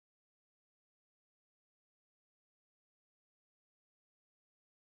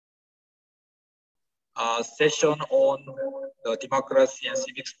session on the democracy and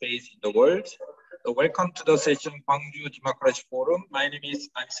civic space in the world. So welcome to the session Gwangju Democracy Forum. My name is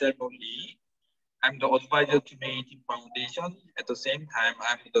Anselmo. I'm the advisor to Meeting Foundation. At the same time,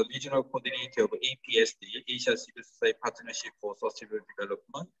 I'm the regional coordinator of APSD, Asia Civil Society Partnership for Sustainable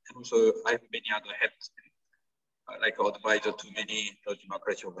Development. And also I have many other hats, like advisor to many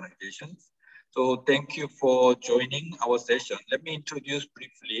democracy organizations. So thank you for joining our session. Let me introduce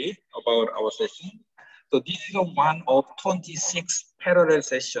briefly about our session. So this is one of 26 parallel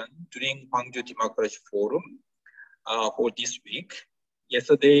sessions during Gwangju Democracy Forum for this week.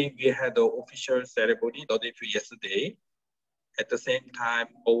 Yesterday, we had the official ceremony, the day before yesterday. At the same time,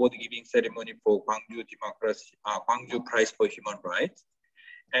 award-giving ceremony for Gwangju Democracy, Gwangju Prize for Human Rights.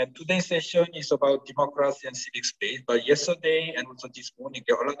 And today's session is about democracy and civic space. But yesterday and also this morning,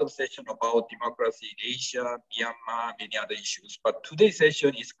 there are a lot of sessions about democracy in Asia, Myanmar, many other issues. But today's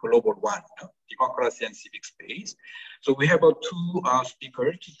session is global one, democracy and civic space. So we have two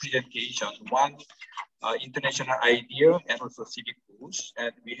speakers, two presentations. One, international idea and also civic goals.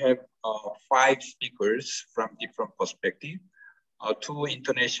 And we have 5 speakers from different perspectives. 2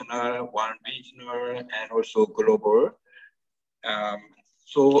 international, 1 regional, and also global.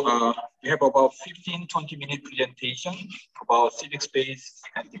 So we have about 15-20 minute presentation about civic space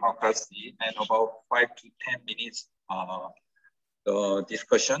and democracy, and about 5 to 10 minutes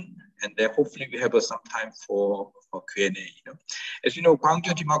discussion, and then hopefully we have some time for Q&A. As you know,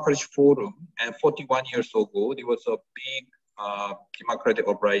 Gwangju Democracy Forum, and 41 years ago, there was a big democratic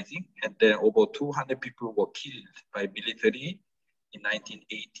uprising, and then over 200 people were killed by military in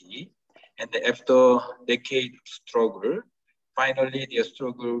 1980. And then after a decade of struggle, finally, the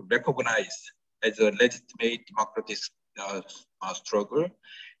struggle recognized as a legitimate democratic struggle,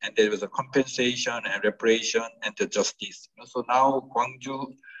 and there was a compensation and reparation and the justice. So now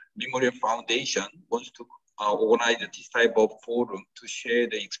Gwangju Memorial Foundation wants to organize this type of forum to share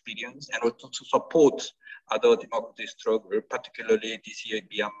the experience and also to support other democratic struggle, particularly this year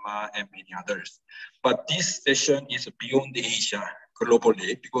Myanmar and many others. But this session is beyond Asia,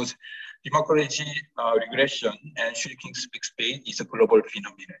 globally, because democracy regression and shrinking civic space is a global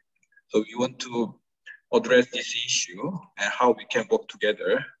phenomenon. So we want to address this issue and how we can work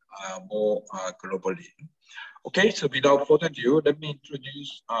together more globally. Okay, so without further ado, let me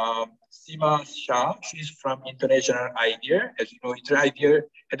introduce Shah. She's from International IDEA. As you know, International IDEA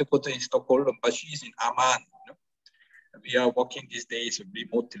headquarters in Stockholm, but she's in Amman. We are working these days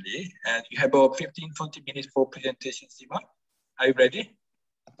remotely, and you have 15-20 minutes for presentation, Sima. Are you ready?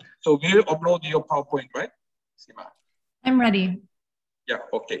 So we'll upload your PowerPoint, right, Sima? I'm ready. Yeah,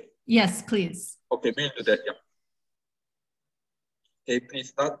 okay. Yes, please. Okay, we'll do that, yeah. Okay, please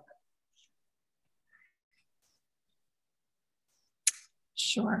start.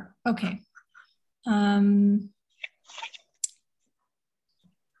 Sure, okay.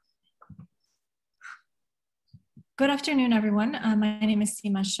 Good afternoon, everyone. My name is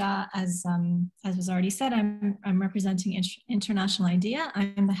Shah. As was already said, I'm representing International IDEA.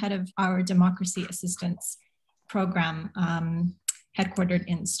 I'm the head of our Democracy Assistance Program, headquartered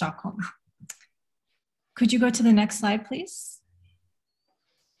in Stockholm. Could you go to the next slide, please?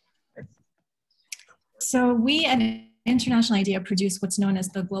 So we at International IDEA produce what's known as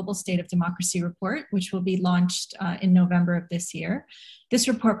the Global State of Democracy Report, which will be launched in November of this year. This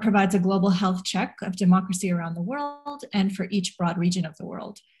report provides a global health check of democracy around the world and for each broad region of the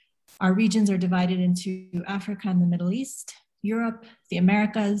world. Our regions are divided into Africa and the Middle East, Europe, the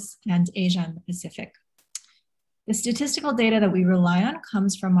Americas, and Asia and the Pacific. The statistical data that we rely on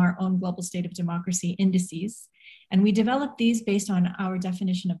comes from our own Global State of Democracy indices, and we develop these based on our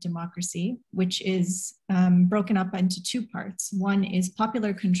definition of democracy, which is broken up into 2 parts. One is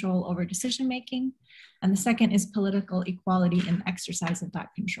popular control over decision-making, and the second is political equality in the exercise of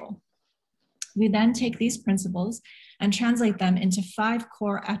that control. We then take these principles and translate them into 5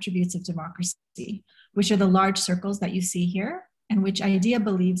 core attributes of democracy, which are the large circles that you see here, and which IDEA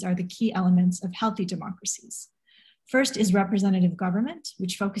believes are the key elements of healthy democracies. First is representative government,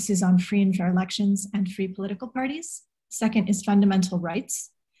 which focuses on free and fair elections and free political parties. Second is fundamental rights.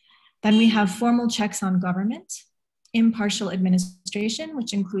 Then we have formal checks on government, impartial administration,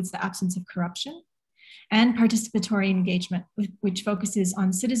 which includes the absence of corruption, and participatory engagement, which focuses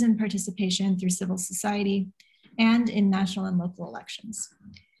on citizen participation through civil society and in national and local elections.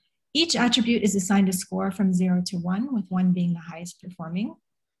 Each attribute is assigned a score from 0 to 1, with 1 being the highest performing.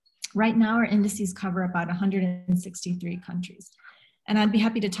 Right now, our indices cover about 163 countries. And I'd be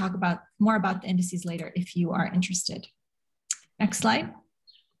happy to talk more about the indices later if you are interested. Next slide.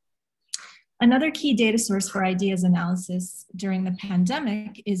 Another key data source for ideas analysis during the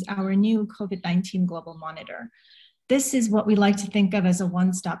pandemic is our new COVID-19 Global Monitor. This is what we like to think of as a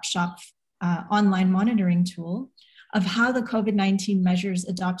one-stop shop online monitoring tool of how the COVID-19 measures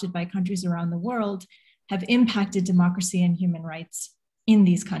adopted by countries around the world have impacted democracy and human rights in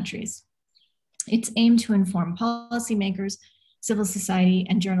these countries. It's aimed to inform policymakers, civil society,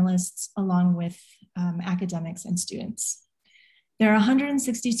 and journalists, along with academics and students. There are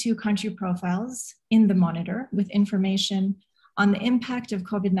 162 country profiles in the monitor with information on the impact of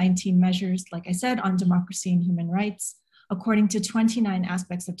COVID-19 measures, like I said, on democracy and human rights, according to 29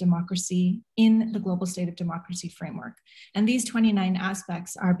 aspects of democracy in the Global State of Democracy framework. And these 29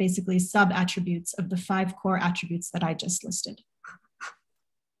 aspects are basically sub-attributes of the 5 core attributes that I just listed.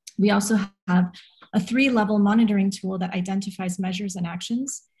 We also have a 3-level monitoring tool that identifies measures and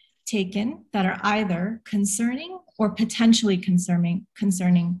actions taken that are either concerning or potentially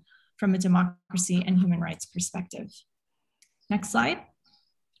concerning from a democracy and human rights perspective. Next slide.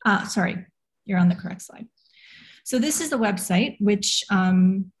 Sorry, you're on the correct slide. So this is the website, which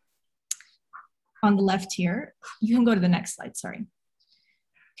on the left here, you can go to the next slide, sorry.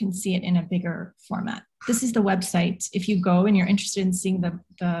 You can see it in a bigger format. This is the website. If you go and you're interested in seeing the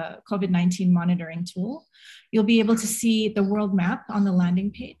COVID-19 monitoring tool, you'll be able to see the world map on the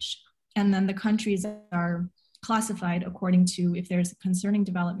landing page. And then the countries are classified according to if there's a concerning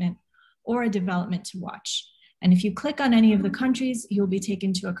development or a development to watch. And if you click on any of the countries, you'll be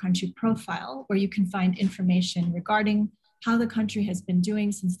taken to a country profile where you can find information regarding how the country has been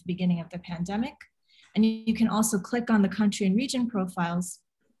doing since the beginning of the pandemic. And you can also click on the country and region profiles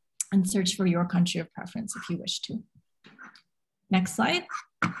and search for your country of preference if you wish to. Next slide.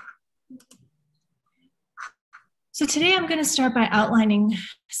 So today I'm going to start by outlining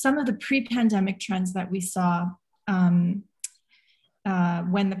some of the pre-pandemic trends that we saw when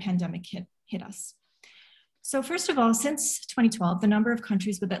the pandemic hit us. So first of all, since 2012, the number of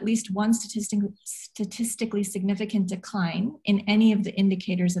countries with at least one statistically significant decline in any of the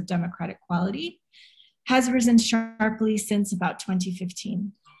indicators of democratic quality has risen sharply since about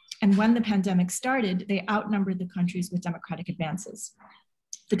 2015. And when the pandemic started, they outnumbered the countries with democratic advances.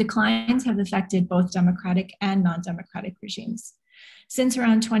 The declines have affected both democratic and non-democratic regimes. Since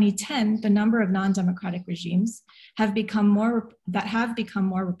around 2010, the number of non-democratic regimes that have become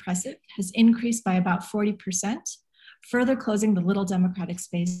more repressive has increased by about 40%, further closing the little democratic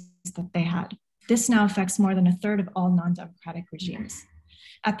space that they had. This now affects more than 1/3 of all non-democratic regimes.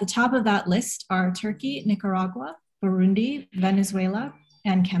 At the top of that list are Turkey, Nicaragua, Burundi, Venezuela,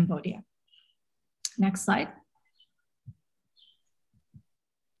 and Cambodia. Next slide.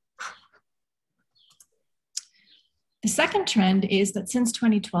 The second trend is that since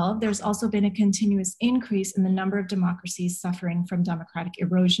 2012, there's also been a continuous increase in the number of democracies suffering from democratic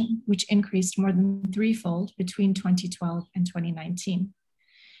erosion, which increased more than 3-fold between 2012 and 2019.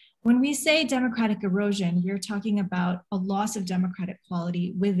 When we say democratic erosion, we're talking about a loss of democratic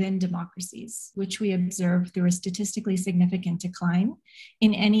quality within democracies, which we observe through a statistically significant decline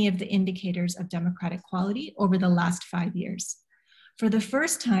in any of the indicators of democratic quality over the last 5 years. For the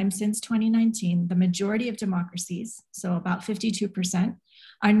first time since 2019, the majority of democracies, so about 52%,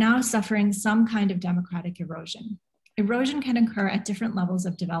 are now suffering some kind of democratic erosion. Erosion can occur at different levels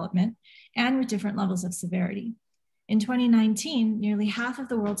of development and with different levels of severity. In 2019, nearly half of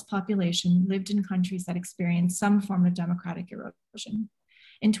the world's population lived in countries that experienced some form of democratic erosion.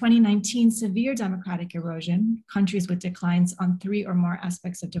 In 2019, severe democratic erosion, countries with declines on 3 or more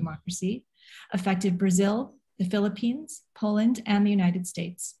aspects of democracy, affected Brazil, the Philippines, Poland, and the United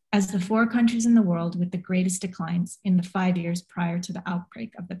States as the 4 countries in the world with the greatest declines in the 5 years prior to the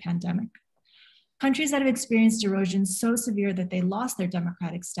outbreak of the pandemic. Countries that have experienced erosion so severe that they lost their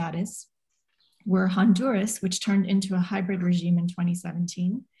democratic status were Honduras, which turned into a hybrid regime in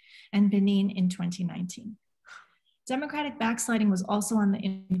 2017, and Benin in 2019. Democratic backsliding was also on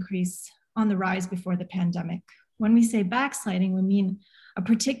the rise before the pandemic. When we say backsliding, we mean a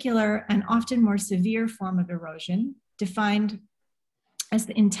particular and often more severe form of erosion, defined as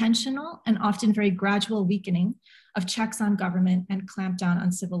the intentional and often very gradual weakening of checks on government and clampdown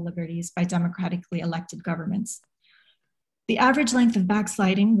on civil liberties by democratically elected governments. The average length of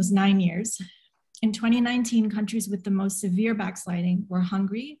backsliding was 9 years. In 2019, countries with the most severe backsliding were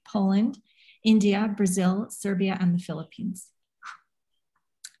Hungary, Poland, India, Brazil, Serbia, and the Philippines.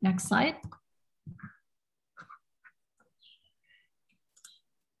 Next slide.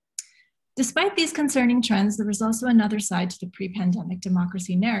 Despite these concerning trends, there was also another side to the pre-pandemic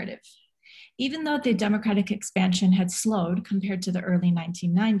democracy narrative. Even though the democratic expansion had slowed compared to the early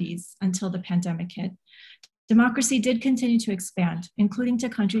 1990s until the pandemic hit, Democracy did continue to expand, including to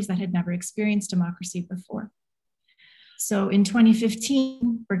countries that had never experienced democracy before. So in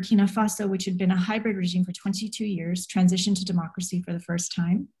 2015, Burkina Faso, which had been a hybrid regime for 22 years, transitioned to democracy for the first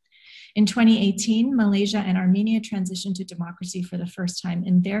time. In 2018, Malaysia and Armenia transitioned to democracy for the first time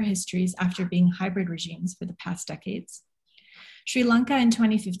in their histories after being hybrid regimes for the past decades. Sri Lanka in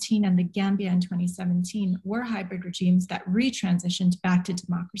 2015 and the Gambia in 2017 were hybrid regimes that retransitioned back to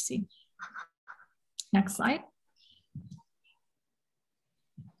democracy. Next slide.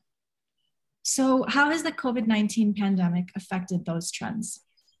 So how has the COVID-19 pandemic affected those trends?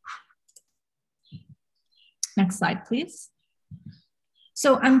 Next slide, please.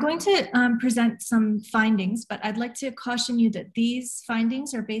 So I'm going to present some findings, but I'd like to caution you that these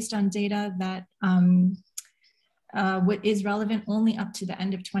findings are based on data that what is relevant only up to the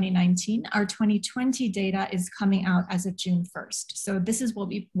end of 2019. Our 2020 data is coming out as of June 1st. So this is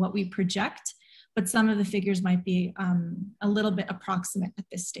what we project, but some of the figures might be a little bit approximate at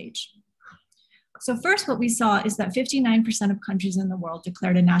this stage. So first, what we saw is that 59% of countries in the world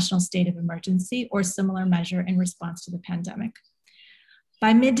declared a national state of emergency or similar measure in response to the pandemic.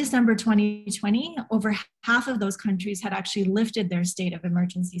 By mid-December 2020, over half of those countries had actually lifted their state of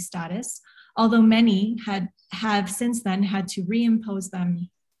emergency status, although many have since then had to reimpose them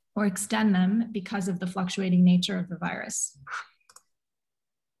or extend them because of the fluctuating nature of the virus.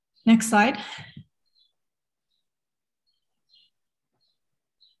 Next slide.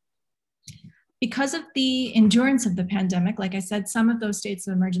 Because of the endurance of the pandemic, like I said, some of those states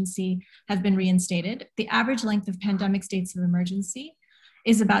of emergency have been reinstated. The average length of pandemic states of emergency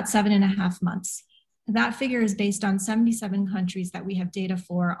is about 7.5 months. That figure is based on 77 countries that we have data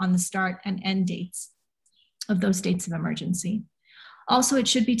for on the start and end dates of those states of emergency. Also, it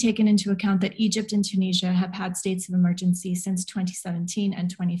should be taken into account that Egypt and Tunisia have had states of emergency since 2017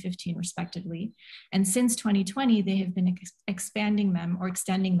 and 2015 respectively. And since 2020, they have been expanding them or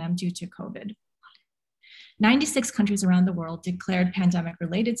extending them due to COVID. 96 countries around the world declared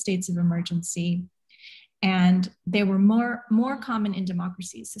pandemic-related states of emergency, and they were more common in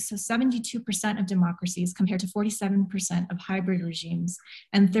democracies. So 72% of democracies compared to 47% of hybrid regimes,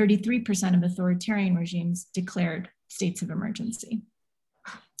 and 33% of authoritarian regimes declared states of emergency.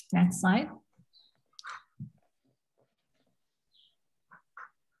 Next slide.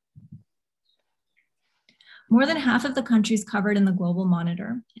 More than half of the countries covered in the global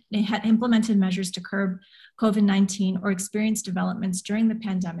monitor, they had implemented measures to curb COVID-19 or experienced developments during the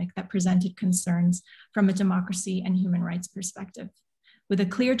pandemic that presented concerns from a democracy and human rights perspective, with a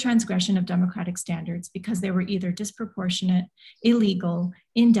clear transgression of democratic standards because they were either disproportionate, illegal,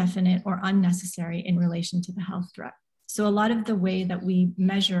 indefinite, or unnecessary in relation to the health threat. So a lot of the way that we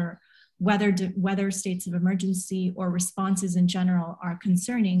measure whether states of emergency or responses in general are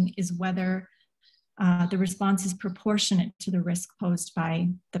concerning is whether the response is proportionate to the risk posed by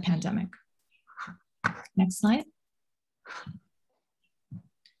the pandemic. Next slide.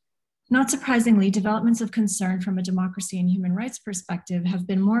 Not surprisingly, developments of concern from a democracy and human rights perspective have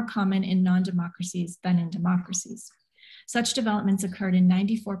been more common in non-democracies than in democracies. Such developments occurred in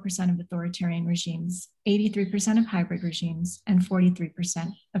 94% of authoritarian regimes, 83% of hybrid regimes, and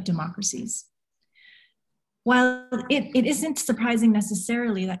 43% of democracies. While it isn't surprising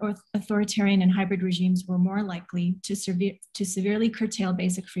necessarily that authoritarian and hybrid regimes were more likely to severely curtail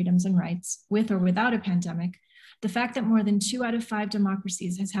basic freedoms and rights with or without a pandemic, the fact that more than 2 out of 5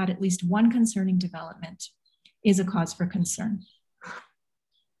 democracies has had at least one concerning development is a cause for concern.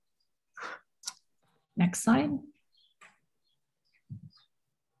 Next slide.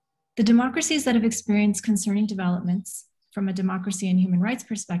 The democracies that have experienced concerning developments from a democracy and human rights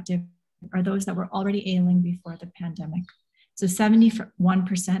perspective are those that were already ailing before the pandemic. So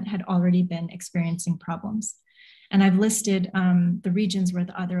 71% had already been experiencing problems. And I've listed the regions where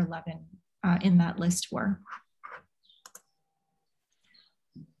the other 11 in that list were.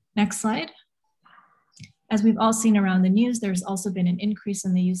 Next slide. As we've all seen around the news, there's also been an increase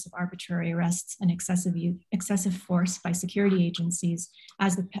in the use of arbitrary arrests and excessive force by security agencies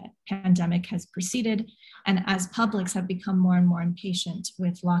as the pandemic has proceeded and as publics have become more and more impatient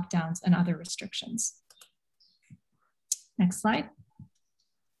with lockdowns and other restrictions. Next slide.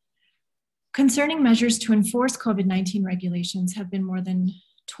 Concerning measures to enforce COVID-19 regulations have been more than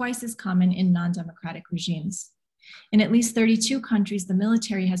twice as common in non-democratic regimes. In at least 32 countries, the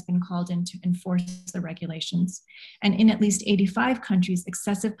military has been called in to enforce the regulations. And in at least 85 countries,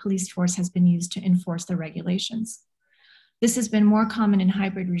 excessive police force has been used to enforce the regulations. This has been more common in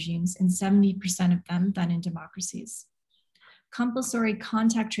hybrid regimes in 70% of them than in democracies. Compulsory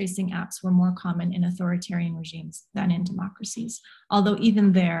contact tracing apps were more common in authoritarian regimes than in democracies, although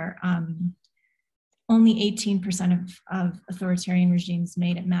even there, only 18% of authoritarian regimes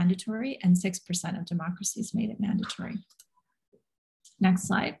made it mandatory, and 6% of democracies made it mandatory. Next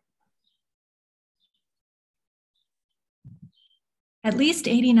slide. At least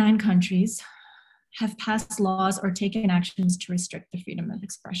 89 countries have passed laws or taken actions to restrict the freedom of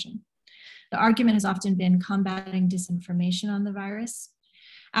expression. The argument has often been combating disinformation on the virus.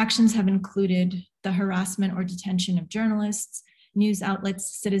 Actions have included the harassment or detention of journalists, news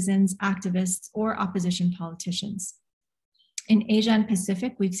outlets, citizens, activists, or opposition politicians. In Asia and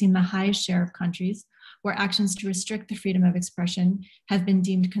Pacific, we've seen the highest share of countries where actions to restrict the freedom of expression have been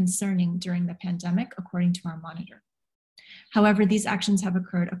deemed concerning during the pandemic, according to our monitor. However, these actions have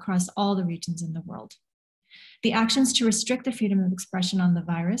occurred across all the regions in the world. The actions to restrict the freedom of expression on the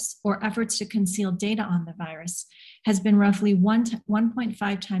virus or efforts to conceal data on the virus has been roughly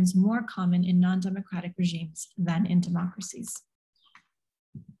 1.5 times more common in non-democratic regimes than in democracies.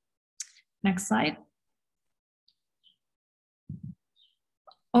 Next slide.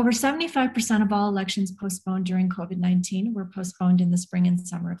 Over 75% of all elections postponed during COVID-19 were postponed in the spring and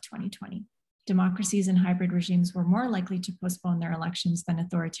summer of 2020. Democracies and hybrid regimes were more likely to postpone their elections than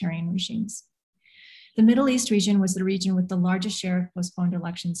authoritarian regimes. The Middle East region was the region with the largest share of postponed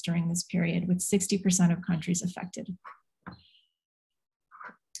elections during this period, with 60% of countries affected.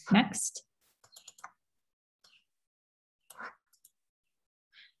 Next.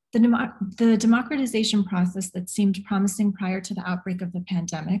 The democratization process that seemed promising prior to the outbreak of the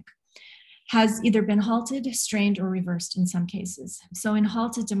pandemic has either been halted, strained, or reversed in some cases. So in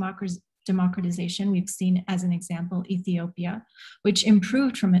halted democratization, we've seen, as an example, Ethiopia, which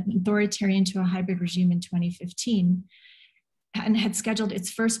improved from an authoritarian to a hybrid regime in 2015 and had scheduled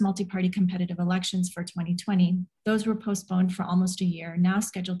its first multi-party competitive elections for 2020. Those were postponed for almost a year, now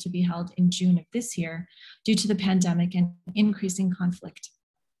scheduled to be held in June of this year due to the pandemic and increasing conflict.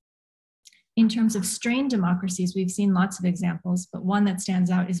 In terms of strained democracies, we've seen lots of examples, but one that stands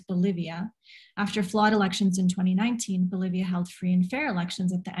out is Bolivia. After flawed elections in 2019, Bolivia held free and fair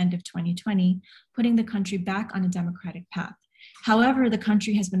elections at the end of 2020, putting the country back on a democratic path. However, the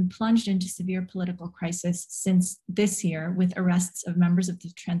country has been plunged into severe political crisis since this year, with arrests of members of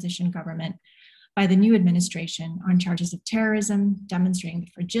the transition government by the new administration on charges of terrorism, demonstrating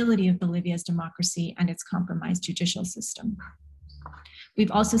the fragility of Bolivia's democracy and its compromised judicial system.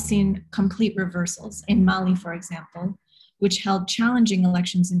 We've also seen complete reversals in Mali, for example, which held challenging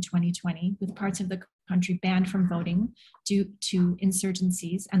elections in 2020, with parts of the country banned from voting due to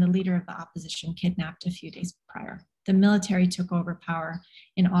insurgencies and the leader of the opposition kidnapped a few days prior. The military took over power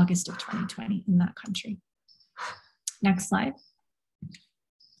in August of 2020 in that country. Next slide.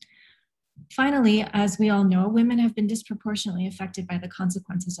 Finally, as we all know, women have been disproportionately affected by the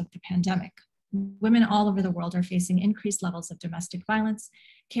consequences of the pandemic. Women all over the world are facing increased levels of domestic violence,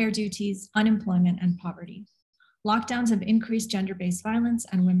 care duties, unemployment, and poverty. Lockdowns have increased gender-based violence,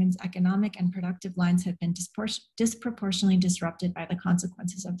 and women's economic and productive lives have been disproportionately disrupted by the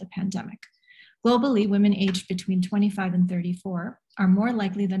consequences of the pandemic. Globally, women aged between 25 and 34 are more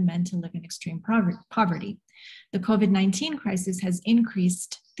likely than men to live in extreme poverty. The COVID-19 crisis has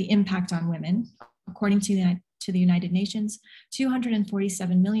increased the impact on women. According to the United Nations,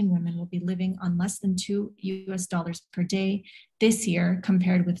 247 million women will be living on less than $2 per day this year,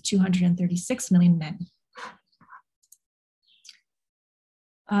 compared with 236 million men.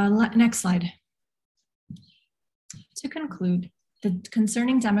 Next slide. To conclude, the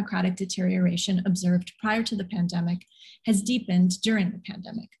concerning democratic deterioration observed prior to the pandemic has deepened during the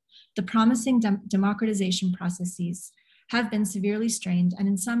pandemic. The promising democratization processes have been severely strained and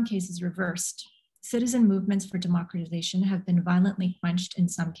in some cases reversed. Citizen movements for democratization have been violently quenched in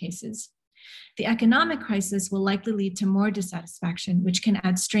some cases. The economic crisis will likely lead to more dissatisfaction, which can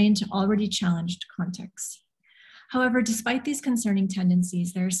add strain to already challenged contexts. However, despite these concerning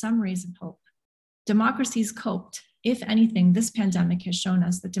tendencies, there are some rays of hope. Democracies coped. If anything, this pandemic has shown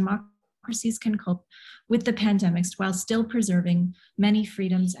us that democracies can cope with the pandemics while still preserving many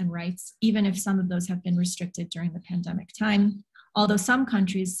freedoms and rights, even if some of those have been restricted during the pandemic time. Although some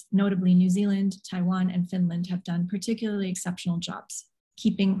countries, notably New Zealand, Taiwan, and Finland, have done particularly exceptional jobs,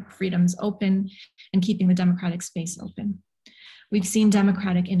 keeping freedoms open and keeping the democratic space open. We've seen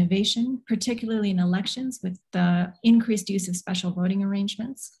democratic innovation, particularly in elections, with the increased use of special voting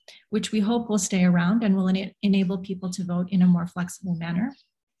arrangements, which we hope will stay around and will enable people to vote in a more flexible manner.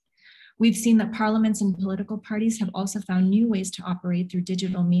 We've seen that parliaments and political parties have also found new ways to operate through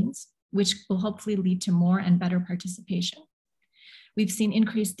digital means, which will hopefully lead to more and better participation. We've seen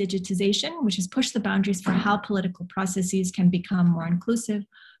increased digitization, which has pushed the boundaries for how political processes can become more inclusive,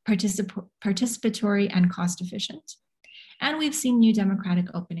 participatory, and cost efficient. And we've seen new democratic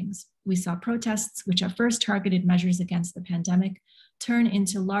openings. We saw protests, which at first targeted measures against the pandemic, turn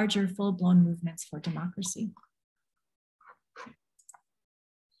into larger, full-blown movements for democracy.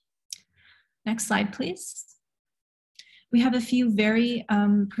 Next slide, please. We have a few very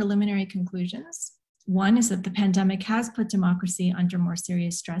preliminary conclusions. One is that the pandemic has put democracy under more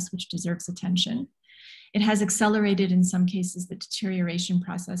serious stress, which deserves attention. It has accelerated, in some cases, the deterioration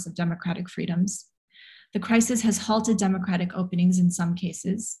process of democratic freedoms. The crisis has halted democratic openings in some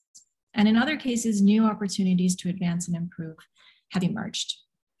cases, and in other cases, new opportunities to advance and improve have emerged.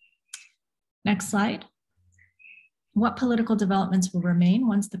 Next slide. What political developments will remain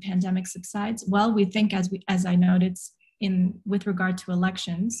once the pandemic subsides? Well, we think, as I noted, with regard to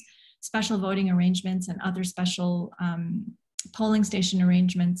elections, special voting arrangements and other special polling station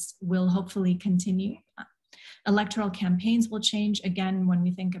arrangements will hopefully continue. Electoral campaigns will change, again, when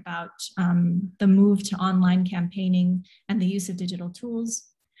we think about the move to online campaigning and the use of digital tools.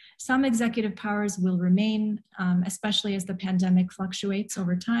 Some executive powers will remain, especially as the pandemic fluctuates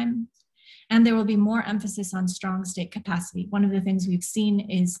over time. And there will be more emphasis on strong state capacity. One of the things we've seen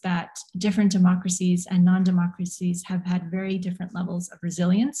is that different democracies and non-democracies have had very different levels of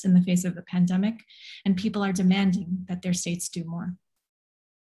resilience in the face of the pandemic, and people are demanding that their states do more.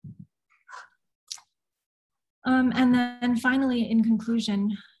 And then finally, in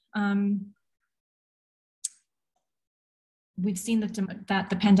conclusion, we've seen that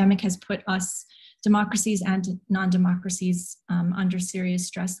the pandemic has put us, democracies and non-democracies, under serious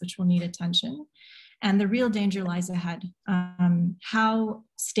stress, which will need attention. And the real danger lies ahead. How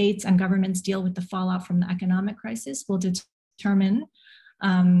states and governments deal with the fallout from the economic crisis will determine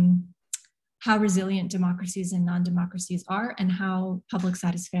how resilient democracies and non-democracies are, and how public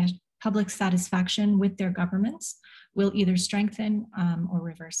satisfaction with their governments will either strengthen or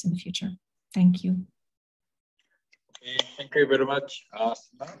reverse in the future. Thank you. Okay, thank you very much, Sina.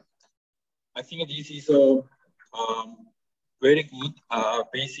 I think this is a very good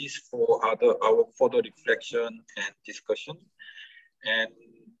basis for our further reflection and discussion. And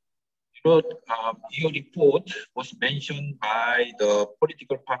your report was mentioned by the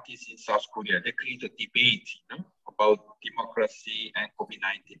political parties in South Korea. They created a debate about democracy and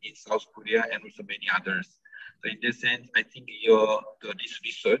COVID-19 in South Korea and also many others. So in this sense, I think this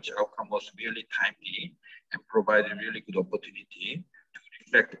research outcome was really timely and provided a really good opportunity to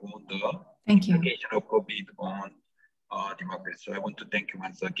reflect on the implication of COVID on democracy. So I want to thank you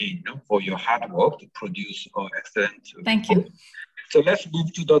once again for your hard work to produce excellent Thank report. you. So let's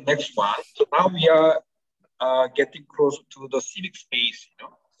move to the next one. So now we are getting close to the civic space.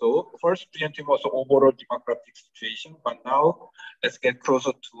 So first presenting was the overall democratic situation, but now let's get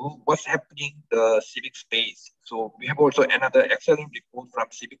closer to what's happening in the civic space. So we have also another excellent report from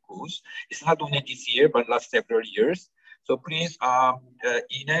CIVICUS. It's not only this year, but last several years. So please,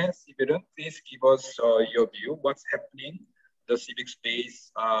 Ines, please give us your view. What's happening in the civic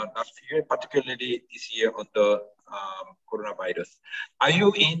space last year, particularly this year on the coronavirus. Are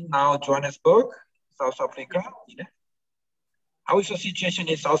you in now Johannesburg, South Africa? Ines? How is the situation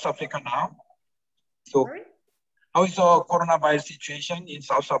in South Africa now? So, how is the coronavirus situation in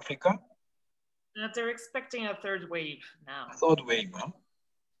South Africa? They're expecting a third wave now. Third wave, huh?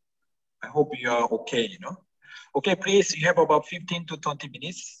 I hope you are okay, Okay, please, you have about 15 to 20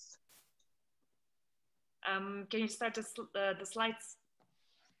 minutes. Can you start the slides?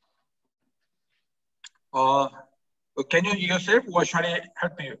 Can you yourself, or shall I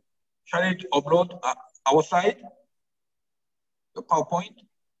help you? Shall I upload our side? The PowerPoint?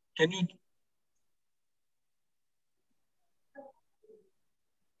 Can you?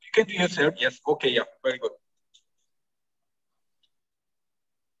 You can do yourself, yes. Okay, yeah, very good.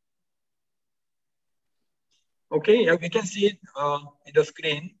 Okay, yeah, we can see it in the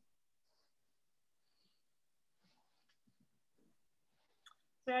screen.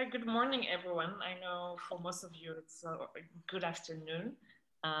 Good morning, everyone. I know for most of you it's good afternoon.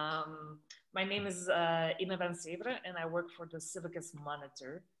 My name is Ine van Severen, and I work for the CIVICUS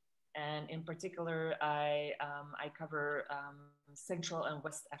Monitor. And in particular, I cover Central and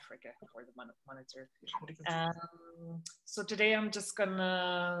West Africa for the Monitor. So today I'm just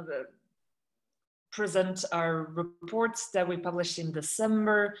gonna present our reports that we published in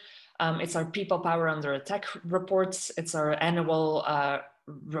December. It's our People Power Under Attack reports. It's our annual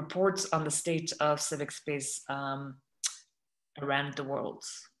reports on the state of civic space around the world.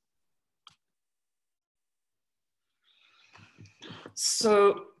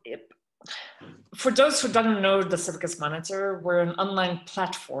 So for those who don't know the CIVICUS Monitor, we're an online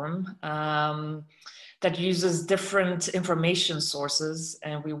platform that uses different information sources,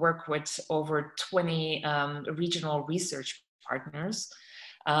 and we work with over 20 regional research partners.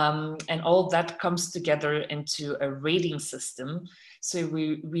 And all that comes together into a rating system. So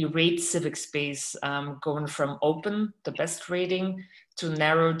we rate civic space going from open, the best rating, to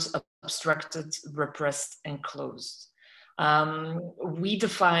narrowed, obstructed, repressed, and closed. We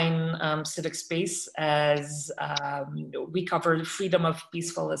define civic space as, we cover freedom of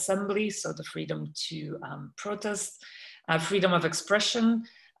peaceful assembly, so the freedom to protest, freedom of expression,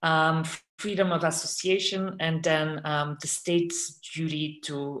 freedom of association, and then the state's duty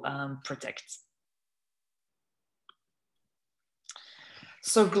to protect.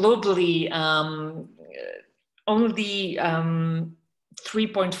 So globally, only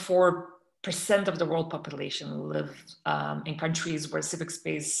 3.4% of the world population live in countries where civic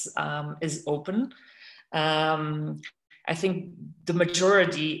space is open. I think the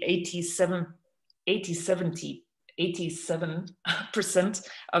majority, 87%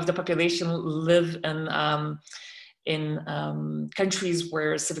 of the population live in countries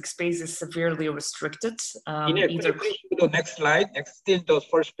where civic space is severely restricted. Either please go to the next slide, still the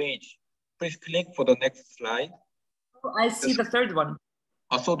first page. Please click for the next slide. Oh, I see the third one.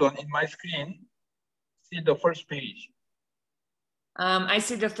 Also done in my screen, see the first page. I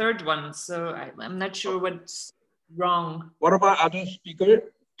see the third one, so I'm not sure what's wrong. What about other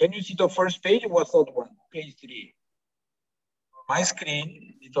speaker? Can you see the first page or third one? Page 3. My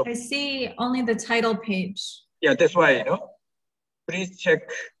screen. I see only the title page. Yeah, that's why, you know. Please check.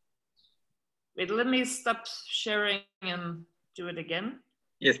 Wait, let me stop sharing and do it again.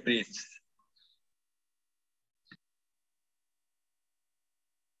 Yes, please.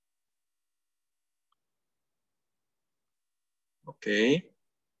 Okay.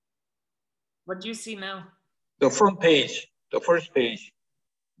 What do you see now? The front page, the first page.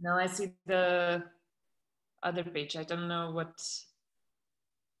 No, I see the other page. I don't know what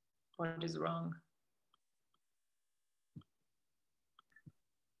is wrong.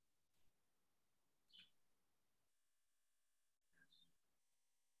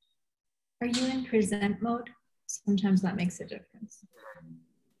 Are you in present mode? Sometimes that makes a difference.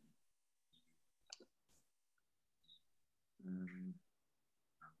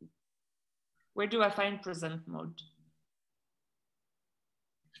 Where do I find present mode?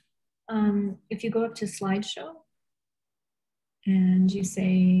 If you go up to slideshow and you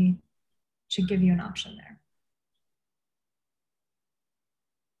say, should give you an option there.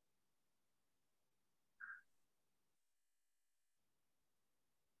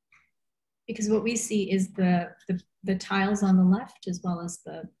 Because what we see is the tiles on the left as well as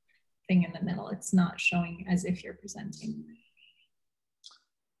the thing in the middle. It's not showing as if you're presenting.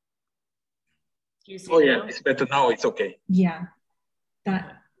 Do you see yeah, now? It's better now. It's okay. Yeah,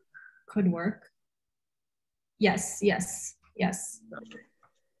 that could work. Yes, yes, yes. Okay.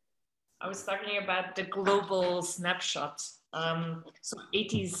 I was talking about the global snapshot. So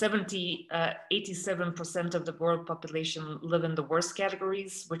 87% of the world population live in the worst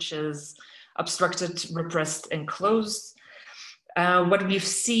categories, which is obstructed, repressed, and closed. What we've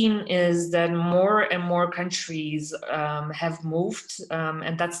seen is that more and more countries have moved,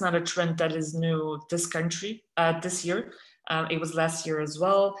 and that's not a trend that is new this year. It was last year as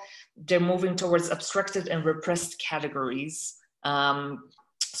well. They're moving towards obstructed and repressed categories.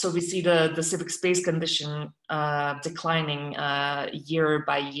 So we see the civic space condition declining year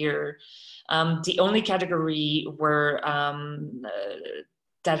by year. The only category where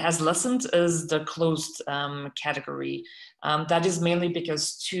that has lessened is the closed category. That is mainly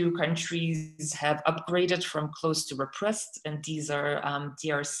because 2 countries have upgraded from closed to repressed, and these are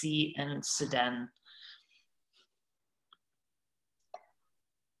DRC and Sudan.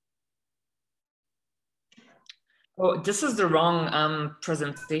 Oh, this is the wrong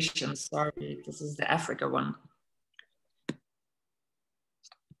presentation, sorry. This is the Africa one.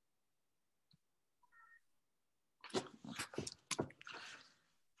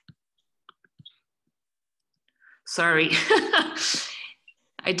 Sorry,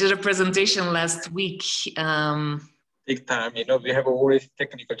 I did a presentation last week. Take time, you know, we have always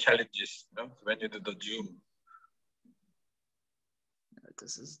technical challenges, you know, when you do the Zoom.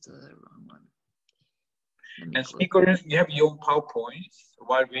 This is the wrong one. And speakers, you have your own PowerPoints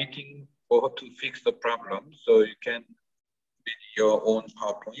while waiting for her to fix the problem, so you can build your own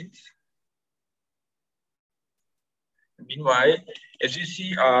PowerPoints. Meanwhile, as you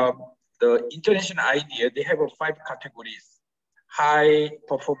see, the international idea, they have 5 categories: high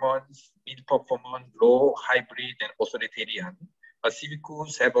performance, mid performance, low, hybrid, and authoritarian.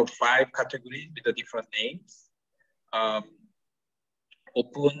 CIVICUS have 5 categories with the different names.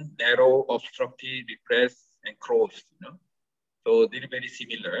 open, narrow, obstructed, repressed, and closed. So they're very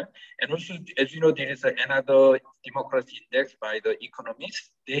similar. And also, as you know, there is another democracy index by the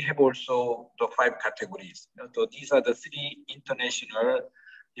economists. They have also the 5 categories. So these are the 3 international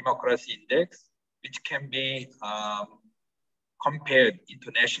democracy index, which can be compared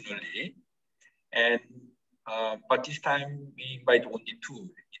internationally. And but this time we invite only 2,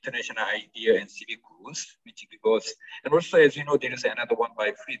 International Idea and CIVICUS, which because, and also as you know, there is another one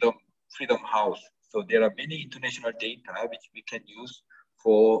by Freedom House. So there are many international data which we can use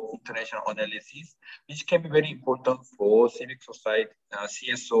for international analysis, which can be very important for civic society,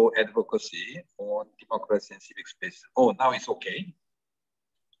 CSO advocacy on democracy and civic space. Oh, now it's okay.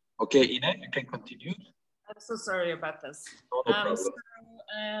 Okay, Ine, you can continue. I'm so sorry about this. No problem. So,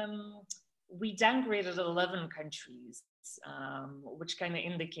 we downgraded 11 countries, which kind of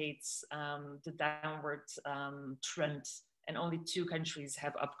indicates the downward trend, and only 2 countries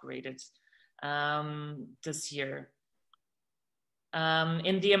have upgraded this year.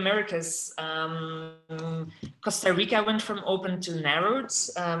 In the Americas, Costa Rica went from open to narrowed,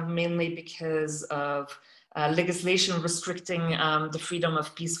 mainly because of legislation restricting the freedom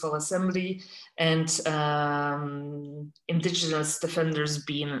of peaceful assembly and indigenous defenders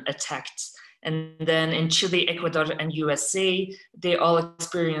being attacked. And then in Chile, Ecuador, and USA, they all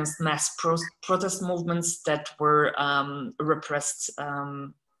experienced mass protest movements that were repressed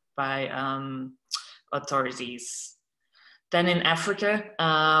by authorities. Then in Africa,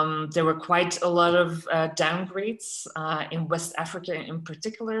 there were quite a lot of downgrades in West Africa in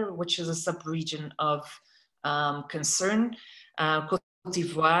particular, which is a sub-region of concern. Côte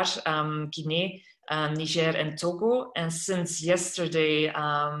d'Ivoire, Guinea, Niger, and Togo. And since yesterday,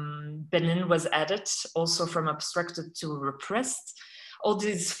 Benin was added, also from obstructed to repressed. All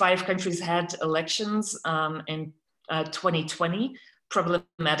these 5 countries had elections in 2020,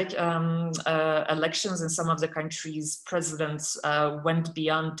 problematic elections. In some of the countries, presidents went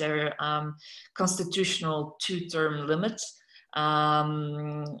beyond their constitutional 2-term limit.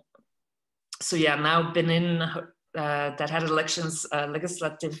 So yeah, now Benin, that had elections,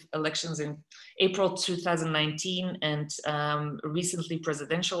 legislative elections in April 2019 and recently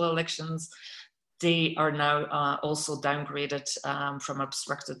presidential elections, they are now also downgraded from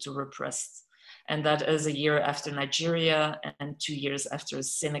obstructed to repressed. And that is a year after Nigeria and 2 years after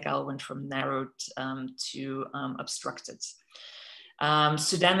Senegal went from narrowed to obstructed.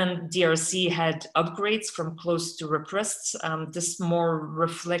 Sudan and DRC had upgrades from close to repressed. This more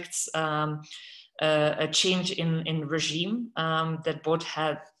reflects a change in regime that both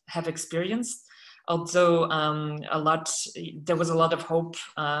have experienced. Although there was a lot of hope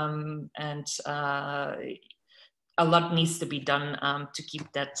and a lot needs to be done to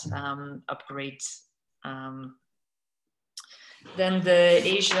keep that upgrade. Then the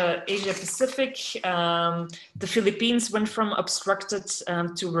Asia Pacific, the Philippines went from obstructed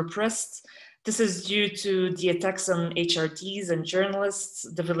to repressed. This is due to the attacks on HRTs and journalists,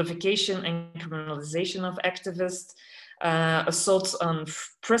 the vilification and criminalization of activists, assaults on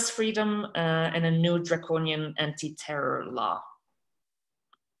press freedom, and a new draconian anti-terror law.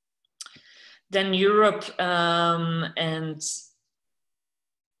 Then Europe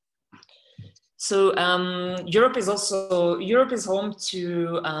Europe is home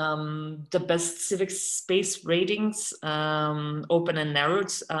to the best civic space ratings, open and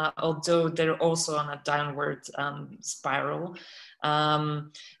narrowed, although they're also on a downward spiral.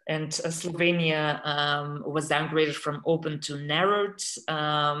 And Slovenia was downgraded from open to narrowed.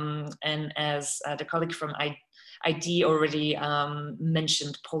 And as the colleague from ID already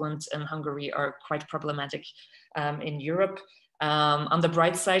mentioned, Poland and Hungary are quite problematic in Europe. On the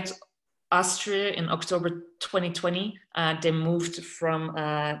bright side, Austria in October 2020, they moved from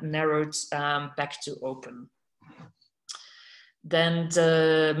narrowed back to open. Then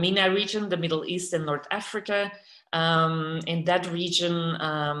the MENA region, the Middle East and North Africa. In that region,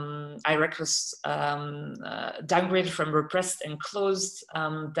 Iraq was downgraded from repressed and closed.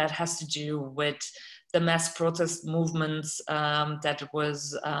 That has to do with the mass protest movements that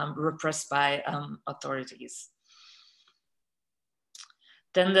was repressed by authorities.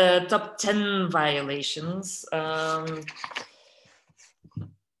 Then the top 10 violations.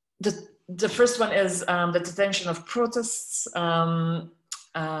 The first one is the detention of protests.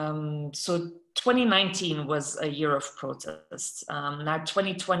 So 2019 was a year of protests. Now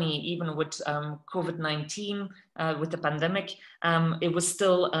 2020, even with COVID-19, with the pandemic, it was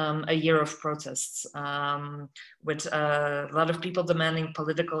still a year of protests, with a lot of people demanding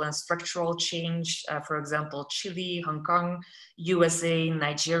political and structural change. For example, Chile, Hong Kong, USA,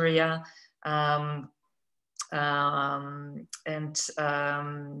 Nigeria. Yeah,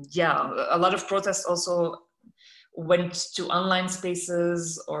 a lot of protests also went to online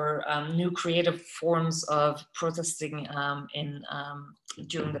spaces or new creative forms of protesting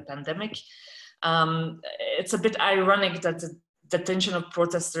during the pandemic. It's a bit ironic that the detention of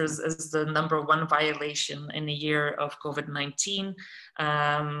protesters is the #1 violation in a year of COVID-19.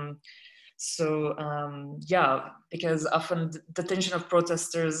 Yeah, because often detention of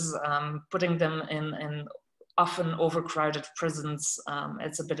protesters, putting them in often overcrowded prisons,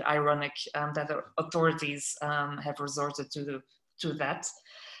 it's a bit ironic that the authorities have resorted to that.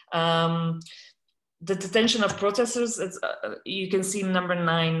 The detention of protesters, you can see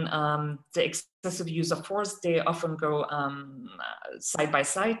 #9, the excessive use of force, they often go side by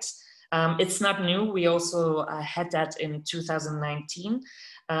side. It's not new, we also had that in 2019.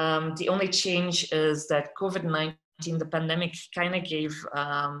 The only change is that COVID-19, the pandemic, kind of gave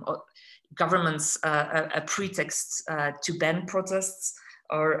governments a pretext to ban protests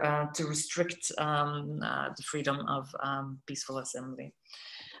or to restrict the freedom of peaceful assembly.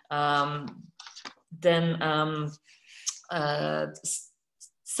 Then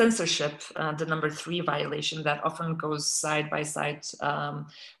censorship, the #3 violation, that often goes side by side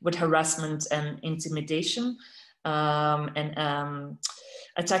with harassment and intimidation, and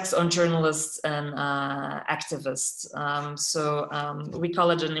attacks on journalists and activists. We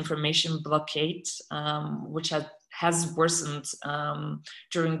call it an information blockade, which has worsened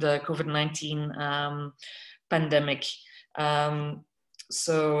during the COVID-19 pandemic.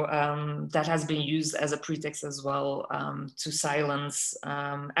 That has been used as a pretext as well to silence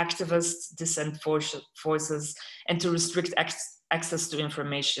activists, dissent voices, and to restrict access to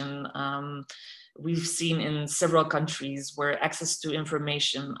information. We've seen in several countries where access to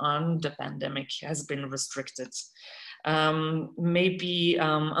information on the pandemic has been restricted. Maybe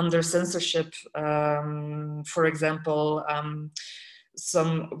under censorship, for example,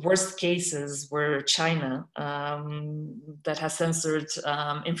 some worst cases were China, that has censored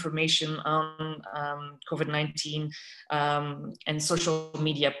information on COVID-19 and social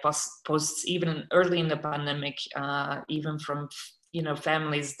media posts, even early in the pandemic, even from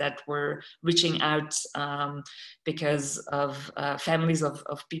families that were reaching out because of families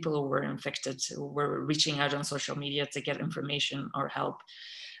of people who were infected, who were reaching out on social media to get information or help.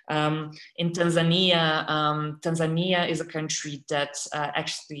 In Tanzania, Tanzania is a country that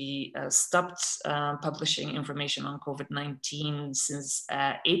actually stopped publishing information on COVID-19 since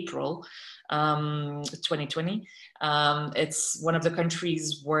April 2020. It's one of the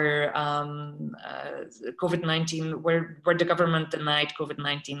countries where COVID-19, where the government denied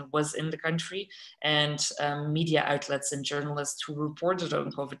COVID-19 was in the country, and media outlets and journalists who reported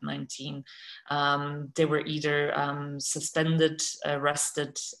on COVID-19, they were either suspended,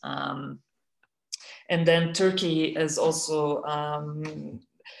 arrested, and then Turkey is also,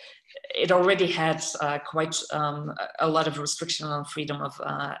 it already had quite a lot of restriction on freedom of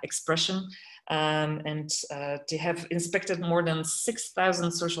expression. And they have inspected more than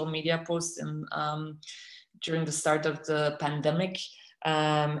 6,000 social media posts during the start of the pandemic,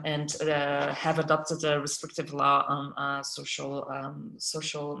 and have adopted a restrictive law on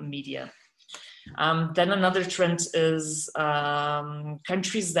social media. Then another trend is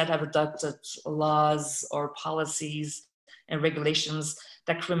countries that have adopted laws or policies and regulations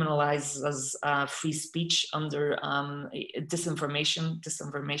that criminalizes free speech under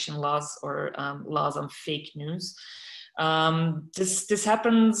disinformation laws or laws on fake news. This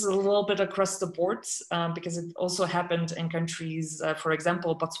happens a little bit across the board because it also happened in countries, for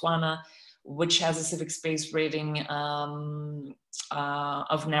example, Botswana, which has a civic space rating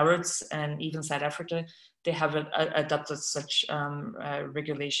of narrows, and even South Africa, they have adopted such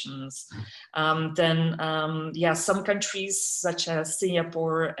regulations. Yeah, some countries such as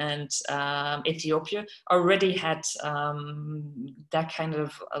Singapore and Ethiopia already had that kind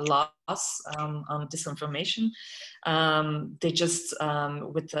of laws on disinformation. They just,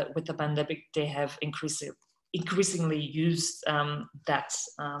 with the pandemic, they have increasingly used that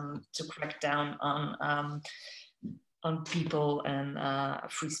to crack down on people and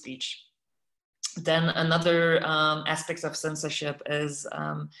free speech. Then another aspect of censorship is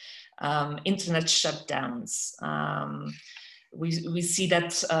internet shutdowns. We see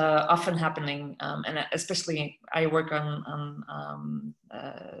that often happening, and especially I work on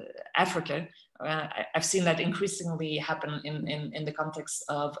Africa. I've seen that increasingly happen in the context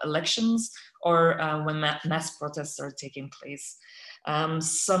of elections or when mass protests are taking place.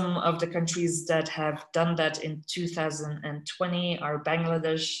 Some of the countries that have done that in 2020 are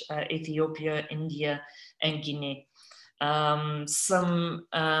Bangladesh, Ethiopia, India, and Guinea.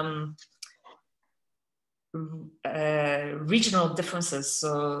 regional differences,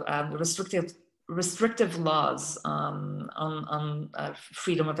 so restrictive laws on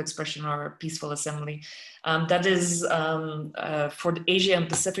freedom of expression or peaceful assembly. That is, for the Asia and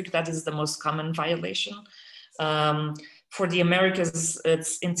Pacific, that is the most common violation. For the Americas,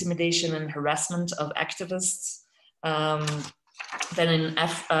 it's intimidation and harassment of activists. Then in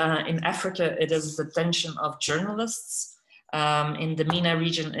Africa, it is detention of journalists. In the MENA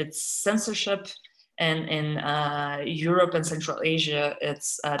region, it's censorship. And in Europe and Central Asia,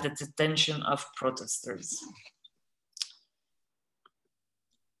 it's the detention of protesters.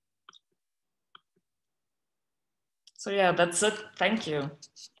 So yeah, that's it. Thank you.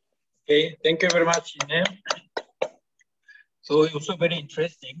 Okay, thank you very much, Ine. So it was also very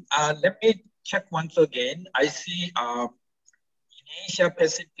interesting. Let me check once again. I see in Asia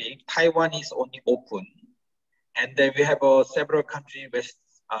Pacific, Taiwan is only open. And then we have several countries, West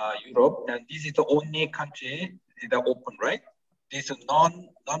Europe, and this is the only country that are open, right? There's none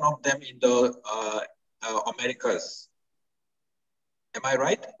of them in the Americas. Am I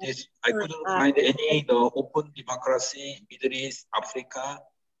right? I couldn't find any the open democracy, Middle East, Africa.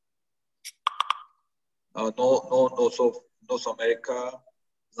 North America.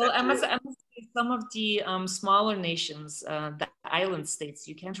 Well, I must say some of the smaller nations, the island states,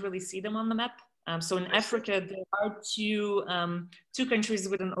 you can't really see them on the map. So in Africa, there are two countries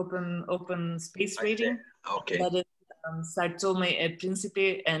with an open space rating. Okay. That is Sao Tome and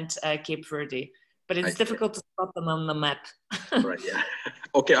Principe and Cape Verde. But it's difficult to spot them on the map. Right, yeah.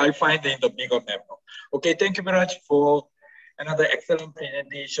 Okay, I'll find it in the bigger map. Okay, thank you very much for another excellent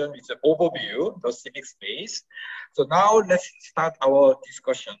presentation with an overview of the civic space. So now let's start our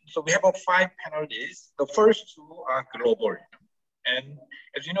discussion. So we have 5 panelists. The first 2 are global. And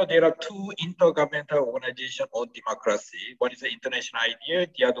as you know, there are 2 intergovernmental organizations on democracy. One is the International IDEA,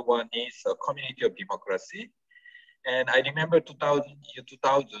 the other one is a Community of Democracy. And I remember 2000,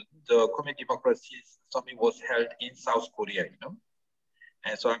 the Community Democracy Summit was held in South Korea, you know.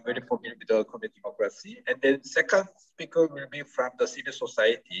 And so I'm very familiar with the Community Democracy. And then second speaker will be from the civil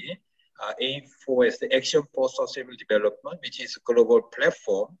society, A4 is the Action for Sustainable Development, which is a global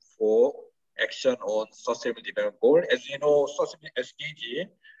platform for action on sustainable development goal. As you know, sustainable SDG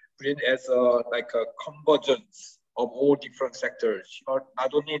bring as like a convergence of all different sectors, not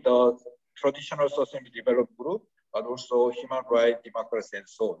only the traditional sustainable development group, but also human rights, democracy, and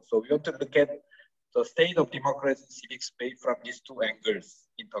so on. So we want to look at the state of democracy and civic space from these 2 angles,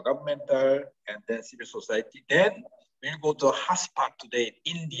 intergovernmental and then civil society. Then we'll go to a hotspot today,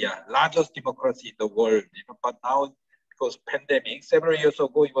 India, largest democracy in the world. You know, but now because pandemic, several years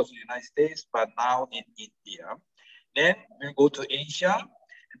ago it was the United States, but now in India. Then we'll go to Asia.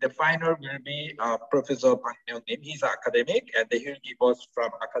 And the final will be Professor Myung-lim. He's an academic, and he'll give us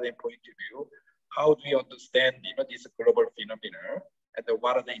from academic point of view how do we understand this global phenomenon, and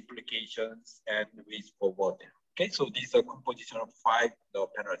what are the implications and ways forward. Okay, so this is a composition of 5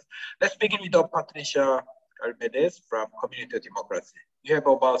 panelists. Let's begin with Patricia Almedes from Community of Democracy. You have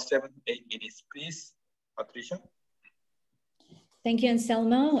about 7-8 minutes, please, Patricia. Thank you,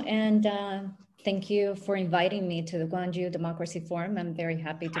 Anselmo, and thank you for inviting me to the Gwangju Democracy Forum. I'm very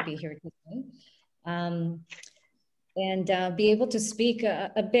happy to be here today. And be able to speak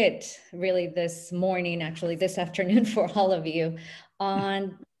a bit, really this morning, actually this afternoon for all of you,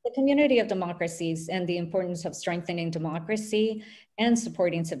 on the community of democracies and the importance of strengthening democracy and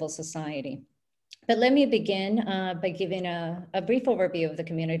supporting civil society. But let me begin by giving a brief overview of the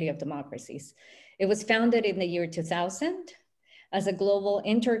community of democracies. It was founded in the year 2000 as a global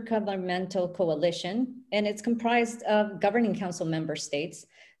intergovernmental coalition, and it's comprised of governing council member states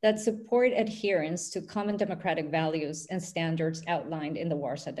that support adherence to common democratic values and standards outlined in the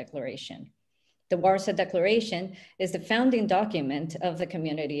Warsaw Declaration. The Warsaw Declaration is the founding document of the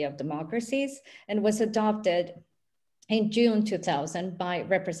Community of Democracies and was adopted in June 2000 by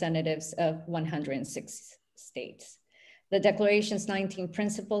representatives of 106 states. The Declaration's 19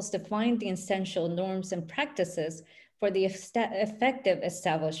 principles define the essential norms and practices for the effective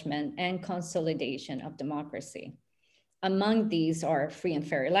establishment and consolidation of democracy. Among these are free and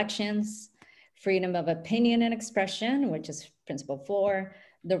fair elections, freedom of opinion and expression, which is Principle 4,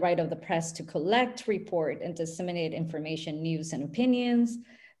 the right of the press to collect, report, and disseminate information, news, and opinions,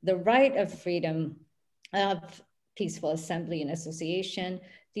 the right of freedom of peaceful assembly and association,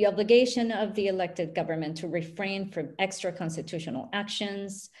 the obligation of the elected government to refrain from extra constitutional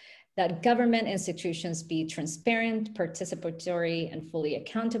actions, that government institutions be transparent, participatory, and fully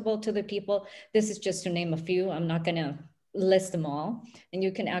accountable to the people. This is just to name a few. I'm not gonna list them all. And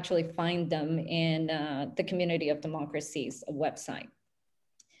you can actually find them in the Community of Democracies website.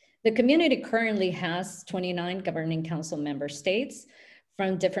 The community currently has 29 governing council member states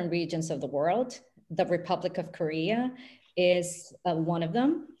from different regions of the world. The Republic of Korea is one of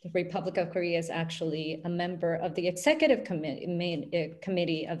them. The Republic of Korea is actually a member of the executive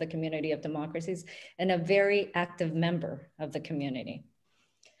committee of the Community of Democracies and a very active member of the community.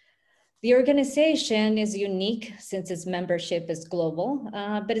 The organization is unique since its membership is global,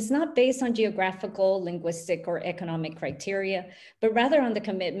 but it's not based on geographical, linguistic, or economic criteria, but rather on the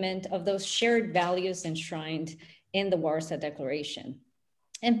commitment of those shared values enshrined in the Warsaw Declaration.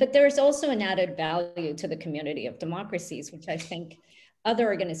 But there's also an added value to the Community of Democracies, which I think other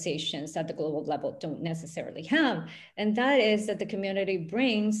organizations at the global level don't necessarily have. And that is that the community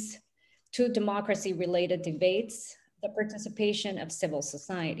brings to democracy-related debates the participation of civil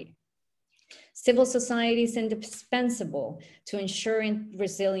society. Civil society is indispensable to ensuring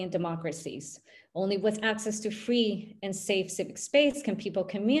resilient democracies. Only with access to free and safe civic space can people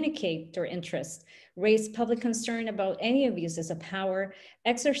communicate their interests, raise public concern about any abuses of power,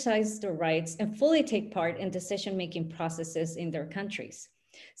 exercise their rights, and fully take part in decision-making processes in their countries.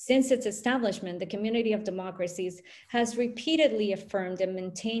 Since its establishment, the Community of Democracies has repeatedly affirmed and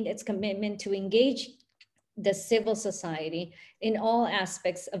maintained its commitment to engage the civil society in all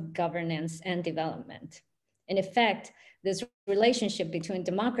aspects of governance and development. In effect, this relationship between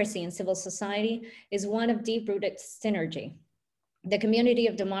democracy and civil society is one of deep-rooted synergy. The Community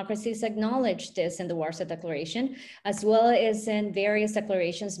of Democracies acknowledged this in the Warsaw Declaration, as well as in various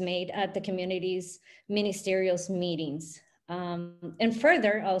declarations made at the community's ministerial meetings. And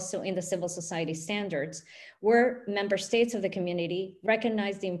further, also in the civil society standards, where member states of the community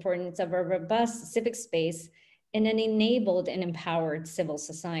recognize the importance of a robust civic space in an enabled and empowered civil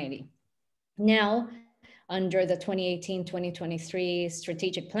society. Now, under the 2018-2023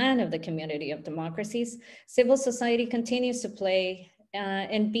 strategic plan of the Community of Democracies, civil society continues to play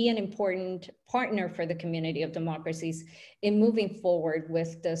and be an important partner for the Community of Democracies in moving forward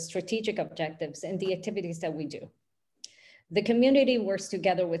with the strategic objectives and the activities that we do. The community works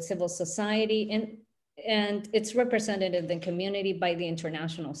together with civil society and it's represented in the community by the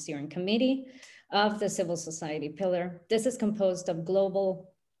International Steering Committee of the Civil Society Pillar. This is composed of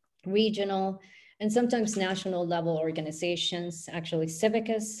global, regional, and sometimes national level organizations. Actually,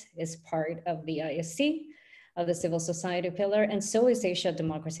 CIVICUS is part of the ISC, of the Civil Society Pillar, and so is Asia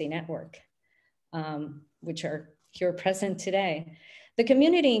Democracy Network, which are here present today. The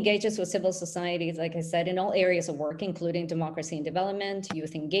community engages with civil society, like I said, in all areas of work, including democracy and development,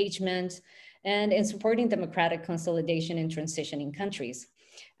 youth engagement, and in supporting democratic consolidation and transition in countries.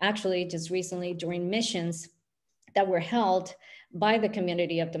 Actually, just recently during missions that were held by the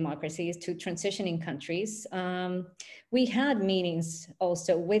Community of Democracies to transitioning countries, we had meetings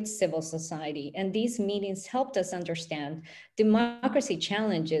also with civil society, and these meetings helped us understand democracy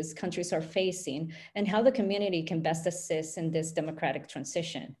challenges countries are facing and how the community can best assist in this democratic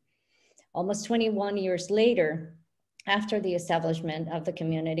transition. Almost 21 years later, after the establishment of the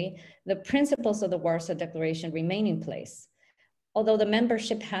community, the principles of the Warsaw Declaration remain in place. Although the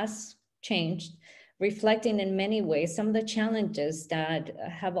membership has changed, reflecting in many ways some of the challenges that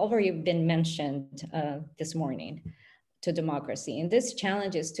have already been mentioned this morning to democracy. And these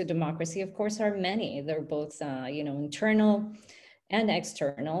challenges to democracy, of course, are many. They're both internal and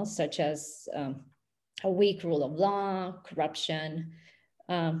external, such as a weak rule of law, corruption,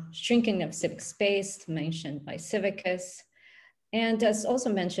 shrinking of civic space, mentioned by Civicus, and as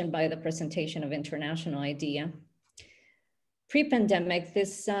also mentioned by the presentation of International IDEA. Pre-pandemic,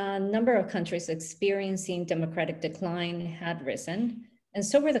 this number of countries experiencing democratic decline had risen, and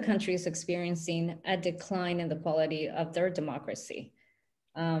so were the countries experiencing a decline in the quality of their democracy.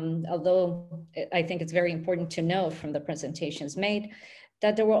 Although I think it's very important to know from the presentations made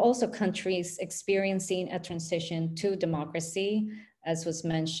that there were also countries experiencing a transition to democracy, as was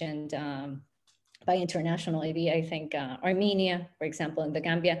mentioned by International IDEA, I think Armenia, for example, and the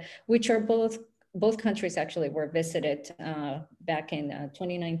Gambia, which are both countries actually were visited back in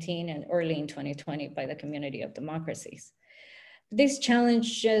 2019 and early in 2020 by the Community of Democracies. These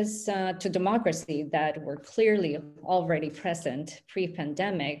challenges to democracy that were clearly already present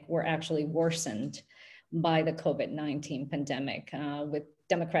pre-pandemic were actually worsened by the COVID-19 pandemic with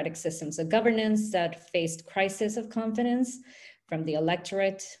democratic systems of governance that faced crisis of confidence from the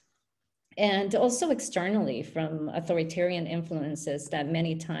electorate and also externally from authoritarian influences that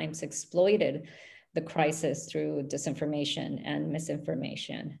many times exploited the crisis through disinformation and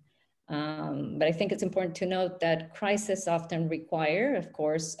misinformation. But I think it's important to note that crises often require, of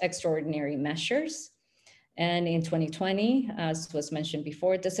course, extraordinary measures. And in 2020, as was mentioned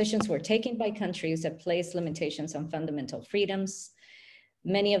before, decisions were taken by countries that placed limitations on fundamental freedoms.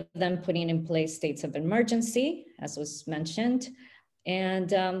 many of them putting in place states of emergency, as was mentioned. And,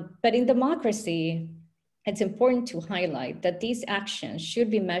 but in democracy, it's important to highlight that these actions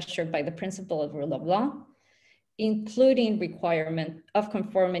should be measured by the principle of rule of law, including requirement of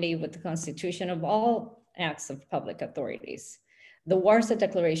conformity with the constitution of all acts of public authorities. The Warsaw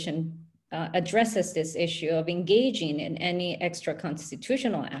Declaration addresses this issue of engaging in any extra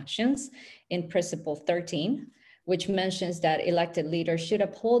constitutional actions in Principle 13, which mentions that elected leaders should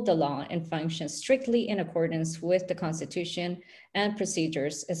uphold the law and function strictly in accordance with the Constitution and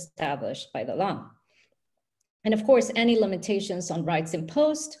procedures established by the law. And of course, any limitations on rights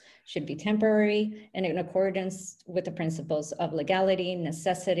imposed should be temporary and in accordance with the principles of legality,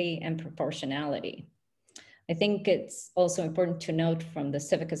 necessity, and proportionality. I think it's also important to note from the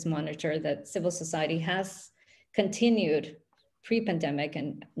Civicus Monitor that civil society has continued pre-pandemic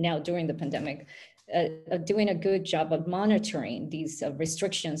and now during the pandemic, doing a good job of monitoring these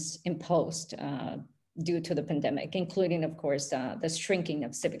restrictions imposed due to the pandemic, including, of course, the shrinking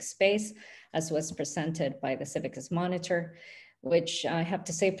of civic space, as was presented by the Civicus Monitor, which I have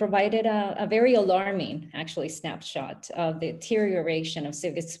to say provided a very alarming, actually, snapshot of the deterioration of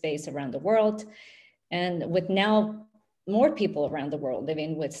civic space around the world. And with now more people around the world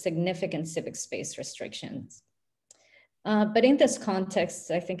living with significant civic space restrictions. But in this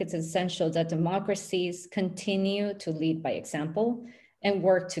context, I think it's essential that democracies continue to lead by example and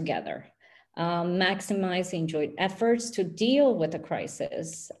work together, maximizing joint efforts to deal with the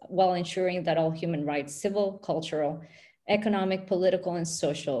crisis while ensuring that all human rights, civil, cultural, economic, political, and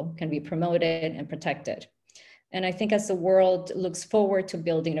social can be promoted and protected. And I think as the world looks forward to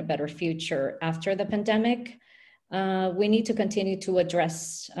building a better future after the pandemic, we need to continue to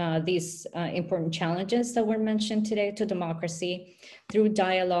address these important challenges that were mentioned today to democracy through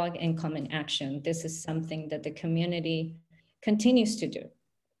dialogue and common action. This is something that the community continues to do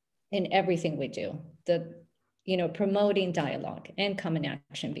in everything we do, promoting dialogue and common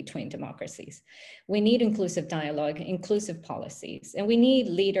action between democracies. We need inclusive dialogue, inclusive policies, and we need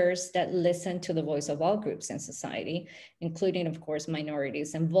leaders that listen to the voice of all groups in society, including, of course,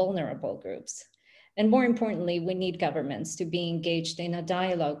 minorities and vulnerable groups. And more importantly, we need governments to be engaged in a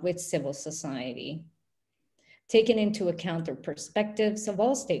dialogue with civil society, taking into account the perspectives of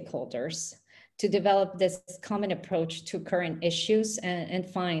all stakeholders to develop this common approach to current issues and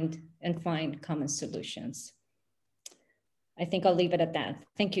find common solutions. I think I'll leave it at that.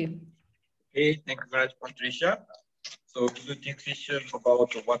 Thank you. Okay, thank you very much, Patricia. So to the discussion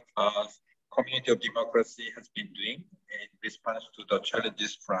about what community of democracy has been doing in response to the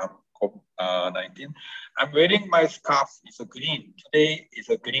challenges from COVID-19. I'm wearing my scarf, it's a green. Today is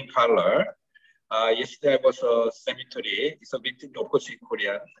a green color. Yesterday I was a cemetery, it's a written of course in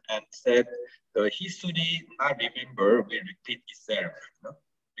Korean, and said the history not remember will repeat itself.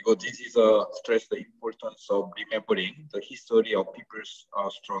 Because this is stress the importance of remembering the history of people's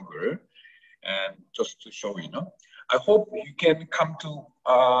struggle, and just to show, I hope you can come to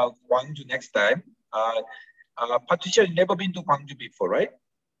Gwangju next time. Patricia, you never been to Gwangju before, right?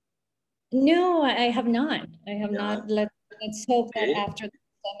 No, I have not. I have not. Let's hope that after the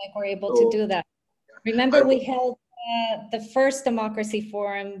pandemic we're able to do that. Remember, we held the first democracy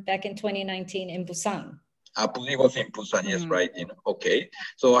forum back in 2019 in Busan. It was in Busan, yes, right. Okay,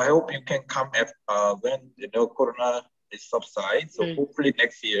 so I hope you can come when Corona is subside. So hopefully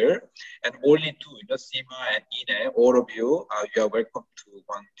next year, and only two, Sima and Ine, all of you, you are welcome to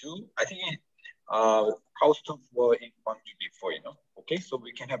Gwangju. I think Kaustuv were in Gwangju before, Okay, so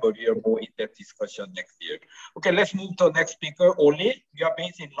we can have a real more in-depth discussion next year. Okay, let's move to the next speaker. Oli, you are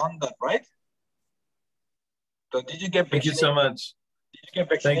based in London, right? So did you get vaccinated? Thank you so much. Did you get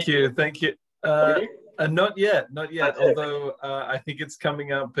vaccinated? Thank you. Not yet. Although I think it's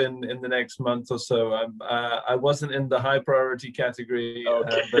coming up in the next month or so. I wasn't in the high priority category,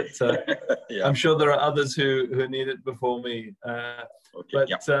 but I'm sure there are others who need it before me.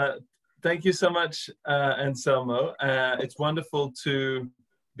 Thank you so much, Anselmo. It's wonderful to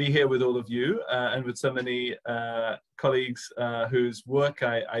be here with all of you and with so many colleagues whose work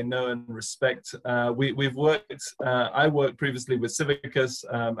I know and respect. We've worked, I worked previously with Civicus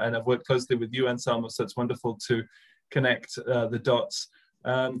and I've worked closely with you, Anselmo, so it's wonderful to connect the dots.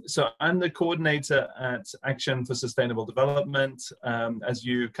 So I'm the coordinator at Action for Sustainable Development. As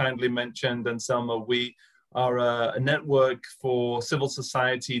you kindly mentioned, Anselmo, we are a network for civil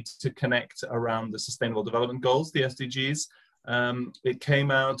society to connect around the Sustainable Development Goals, the SDGs. It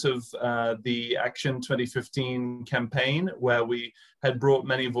came out of the Action 2015 campaign, where we had brought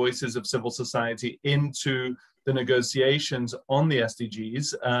many voices of civil society into the negotiations on the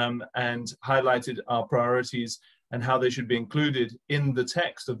SDGs and highlighted our priorities and how they should be included in the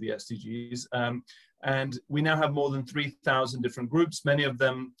text of the SDGs. And we now have more than 3,000 different groups, many of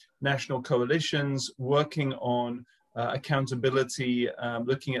them national coalitions working on accountability,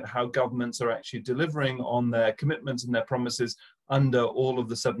 looking at how governments are actually delivering on their commitments and their promises under all of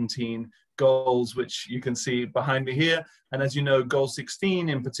the 17 goals, which you can see behind me here. And as you know, goal 16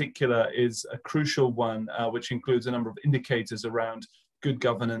 in particular is a crucial one, which includes a number of indicators around good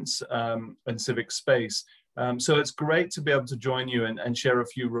governance and civic space. So it's great to be able to join you and share a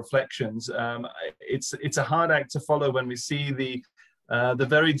few reflections. It's a hard act to follow when we see the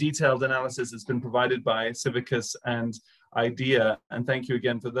very detailed analysis that's been provided by CIVICUS and IDEA, and thank you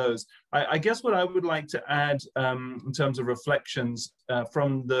again for those. I guess what I would like to add in terms of reflections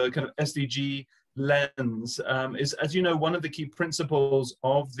from the kind of SDG lens is, as you know, one of the key principles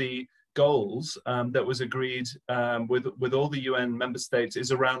of the goals that was agreed with all the UN member states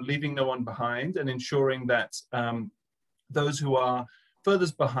is around leaving no one behind and ensuring that those who are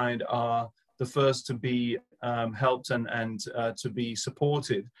furthest behind are the first to be helped and to be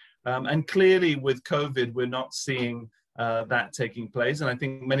supported. And clearly with COVID, we're not seeing that taking place. And I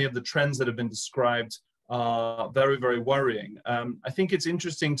think many of the trends that have been described are very, very worrying. I think it's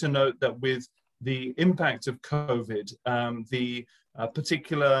interesting to note that with the impact of COVID, the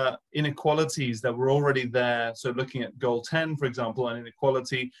particular inequalities that were already there, so looking at goal 10, for example, on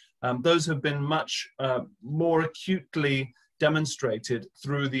inequality, those have been much more acutely demonstrated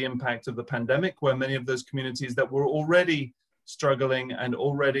through the impact of the pandemic, where many of those communities that were already struggling and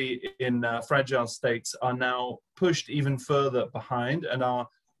already in fragile states are now pushed even further behind and are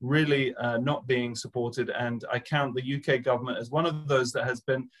really not being supported. And I count the UK government as one of those that has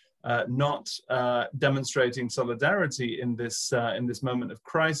been not demonstrating solidarity in this moment of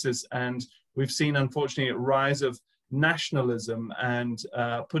crisis. And we've seen, unfortunately, a rise of nationalism and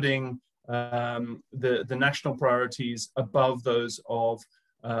putting the national priorities above those of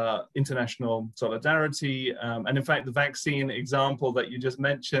international solidarity. And in fact, the vaccine example that you just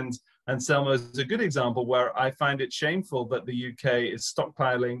mentioned, Anselmo, is a good example where I find it shameful that the UK is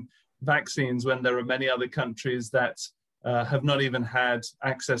stockpiling vaccines when there are many other countries that have not even had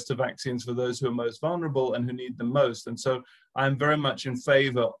access to vaccines for those who are most vulnerable and who need them most. And so I'm very much in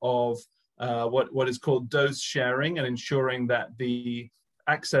favor of what is called dose sharing and ensuring that the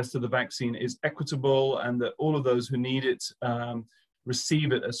access to the vaccine is equitable and that all of those who need it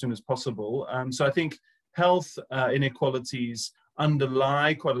receive it as soon as possible. So I think health inequalities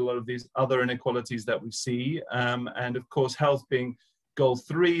underlie quite a lot of these other inequalities that we see. And of course, health being goal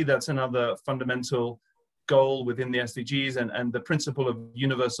 3, that's another fundamental goal within the SDGs, and the principle of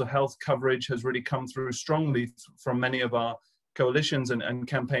universal health coverage has really come through strongly from many of our coalitions and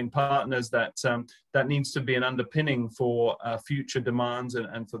campaign partners that that needs to be an underpinning for future demands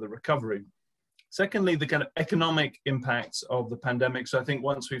and for the recovery. Secondly, the kind of economic impacts of the pandemic. So I think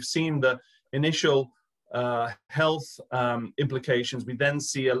once we've seen the initial health implications, we then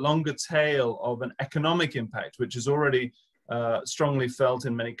see a longer tail of an economic impact, which is already strongly felt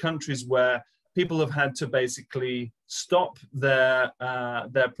in many countries, where people have had to basically stop their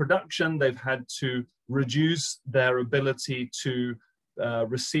production. They've had to reduce their ability to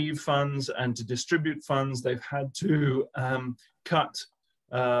receive funds and to distribute funds. They've had to cut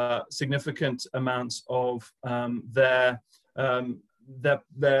significant amounts of their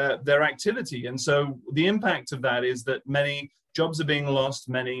activity. And so the impact of that is that many jobs are being lost,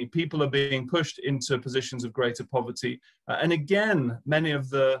 many people are being pushed into positions of greater poverty. And again, many of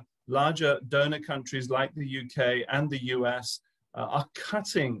the larger donor countries like the UK and the US are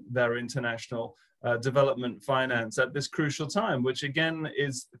cutting their international development finance at this crucial time, which again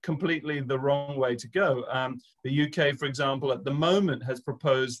is completely the wrong way to go. The UK, for example, at the moment has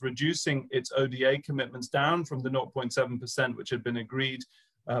proposed reducing its ODA commitments down from the 0.7%, which had been agreed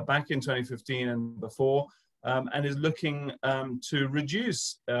back in 2015 and before, and is looking to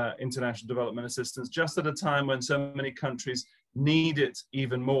reduce international development assistance just at a time when so many countries need it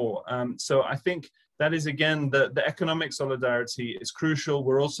even more. So I think that is, again, the economic solidarity is crucial.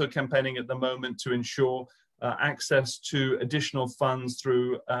 We're also campaigning at the moment to ensure access to additional funds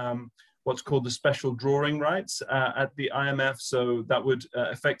through what's called the special drawing rights at the IMF. So that would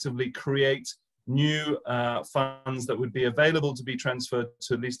effectively create new funds that would be available to be transferred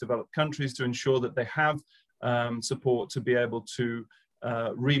to least developed countries to ensure that they have support to be able to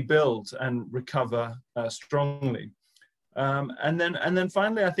rebuild and recover strongly. And then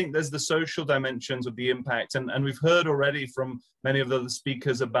finally, I think there's the social dimensions of the impact. And we've heard already from many of the other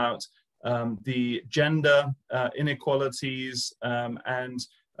speakers about the gender inequalities and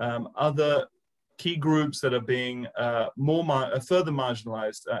other key groups that are being further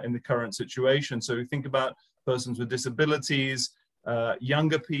marginalized in the current situation. So we think about persons with disabilities,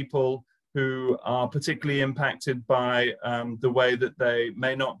 younger people who are particularly impacted by the way that they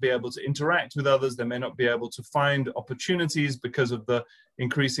may not be able to interact with others, they may not be able to find opportunities because of the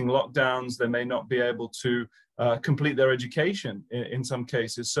increasing lockdowns, they may not be able to complete their education in some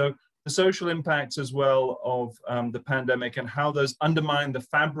cases. So the social impacts as well of the pandemic and how those undermine the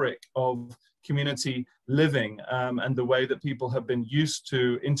fabric of community living and the way that people have been used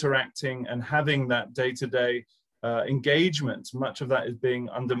to interacting and having that day-to-day engagement. Much of that is being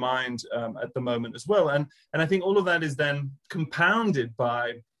undermined at the moment as well. And I think all of that is then compounded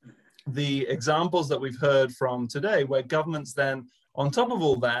by the examples that we've heard from today, where governments then, on top of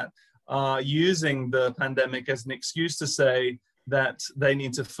all that, are using the pandemic as an excuse to say that they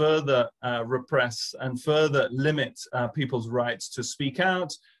need to further repress and further limit people's rights to speak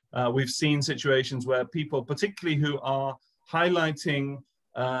out. We've seen situations where people, particularly who are highlighting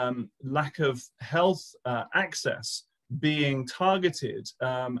lack of health access, being targeted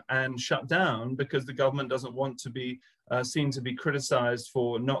and shut down because the government doesn't want to be seen to be criticized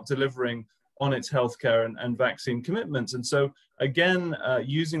for not delivering on its healthcare and vaccine commitments. And so again,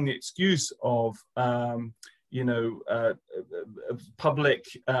 using the excuse of public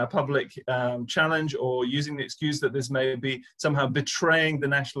challenge, or using the excuse that this may be somehow betraying the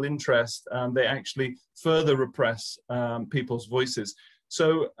national interest, they actually further repress people's voices.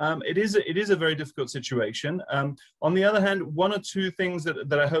 So it is a very difficult situation. On the other hand, one or two things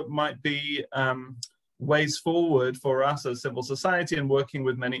that I hope might be ways forward for us as civil society and working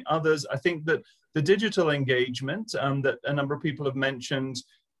with many others. I think that the digital engagement that a number of people have mentioned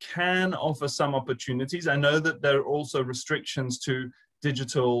can offer some opportunities. I know that there are also restrictions to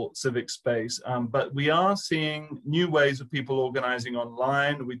digital civic space, but we are seeing new ways of people organizing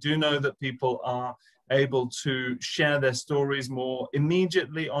online. We do know that people are able to share their stories more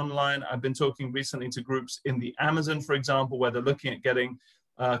immediately online. I've been talking recently to groups in the Amazon, for example, where they're looking at getting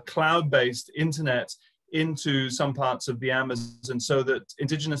cloud-based internet into some parts of the Amazon so that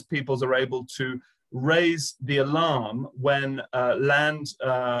indigenous peoples are able to raise the alarm when land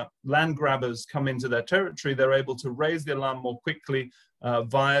grabbers come into their territory. They're able to raise the alarm more quickly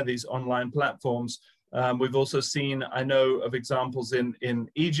via these online platforms. We've also seen, I know of examples in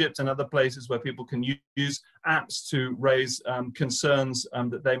Egypt and other places where people can use apps to raise concerns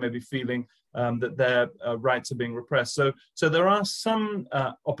that they may be feeling that their rights are being repressed. So there are some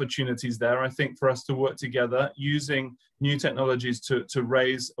opportunities there, I think, for us to work together using new technologies to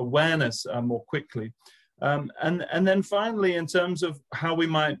raise awareness more quickly. And then finally, in terms of how we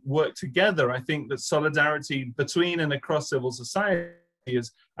might work together, I think that solidarity between and across civil society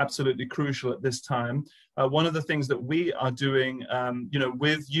is absolutely crucial at this time. One of the things that we are doing,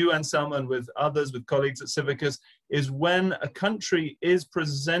 with you, Anselmo, and with others, with colleagues at CIVICUS, is when a country is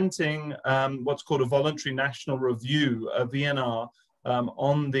presenting what's called a voluntary national review, a VNR,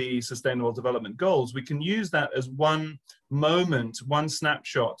 on the Sustainable Development Goals, we can use that as one moment, one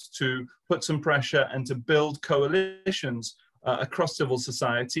snapshot to put some pressure and to build coalitions across civil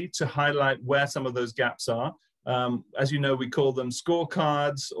society to highlight where some of those gaps are. As you know, we call them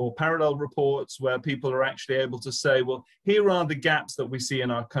scorecards or parallel reports, where people are actually able to say, well, here are the gaps that we see in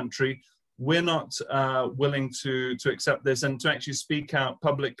our country. We're not willing to accept this, and to actually speak out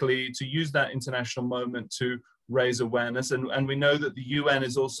publicly, to use that international moment to raise awareness. And we know that the UN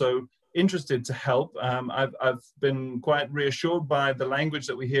is also interested to help. I've been quite reassured by the language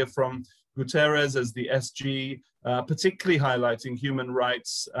that we hear from Guterres as the SG, particularly highlighting human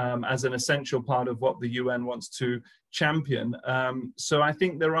rights as an essential part of what the UN wants to champion. So I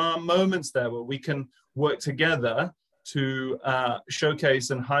think there are moments there where we can work together to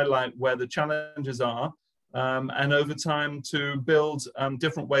showcase and highlight where the challenges are, and over time to build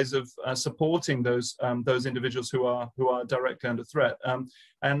different ways of supporting those individuals who are directly under threat.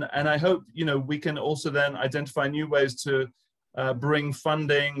 And I hope we can also then identify new ways to bring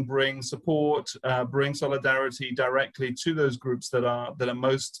funding, bring support, bring solidarity directly to those groups that are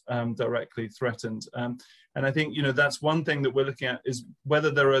most directly threatened. And I think that's one thing that we're looking at, is whether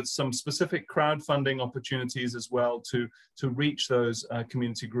there are some specific crowdfunding opportunities as well to reach those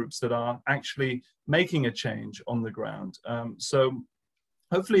community groups that are actually making a change on the ground. So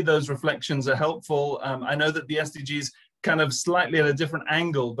hopefully those reflections are helpful. I know that the SDGs kind of slightly at a different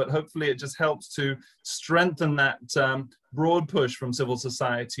angle, but hopefully it just helps to strengthen that broad push from civil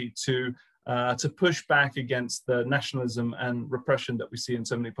society to push back against the nationalism and repression that we see in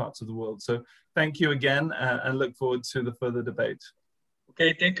so many parts of the world. So thank you again, and look forward to the further debate.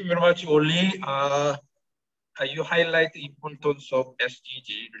 Okay, thank you very much, Oli. You highlight the importance of SDG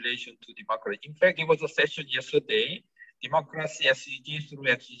in relation to democracy. In fact, it was a session yesterday, Democracy SDG through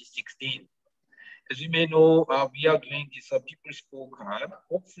SDG 16. As you may know, we are doing this people scorecard.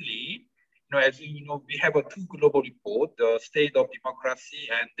 Hopefully, as you know, we have a two global report, the state of democracy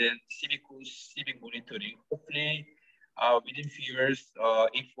and then CIVICUS, civic monitoring. Hopefully, within few years,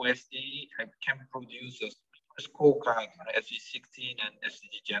 if OSD can produce a scorecard, SDG 16 and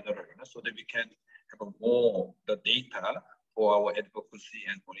SDG general, so that we can have more the data for our advocacy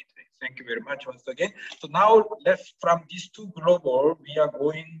and monitoring. Thank you very much once again. So now let's, from these two global, we are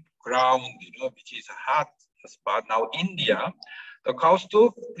going ground, which is a hot spot. Now India, the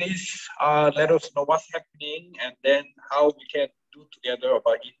Kaustuv, please let us know what's happening and then how we can do together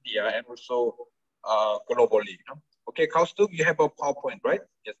about India and also globally. Okay, Kaustuv, you have a PowerPoint, right?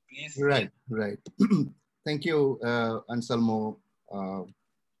 Yes, please. Right. Thank you, Anselmo.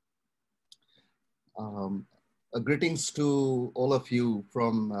 Greetings to all of you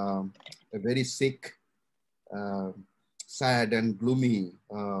from a very sick, sad and gloomy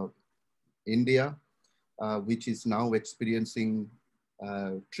India, which is now experiencing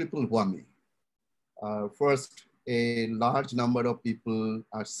triple whammy. First, a large number of people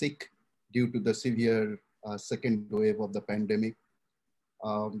are sick due to the severe second wave of the pandemic.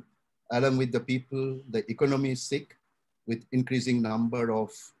 Along with the people, the economy is sick with increasing number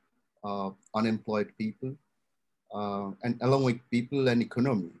of unemployed people. And along with people and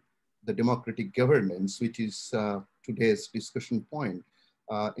economy, the democratic governance, which is today's discussion point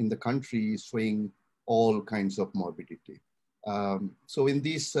in the country, is showing all kinds of morbidity. So in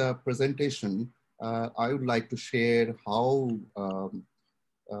this presentation, I would like to share how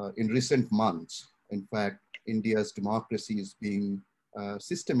in recent months, in fact, India's democracy is being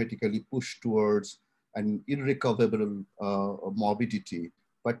systematically pushed towards an irrecoverable morbidity,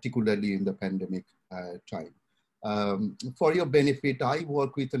 particularly in the pandemic time. For your benefit, I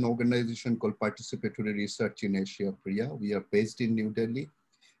work with an organization called Participatory Research in Asia, Priya. We are based in New Delhi.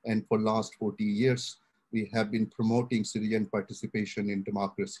 And for last 40 years, we have been promoting citizen participation in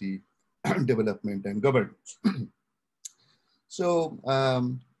democracy, development, and governance. So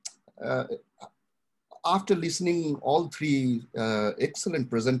after listening all three excellent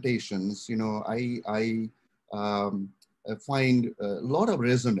presentations, I find a lot of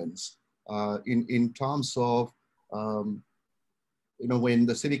resonance in terms of, when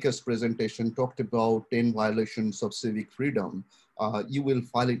the CIVICUS presentation talked about 10 violations of civic freedom, you will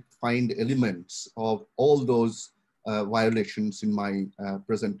find elements of all those violations in my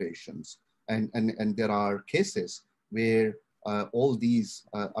presentations. And there are cases where all these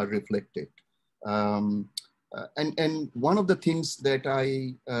are reflected. And one of the things that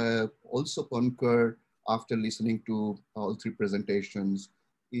I also concur after listening to all three presentations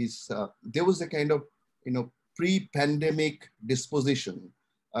is there was a kind of, pre-pandemic disposition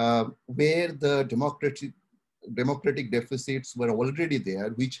where the democratic deficits were already there,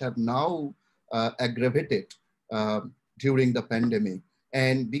 which have now aggravated during the pandemic.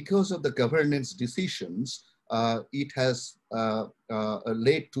 And because of the governance decisions, it has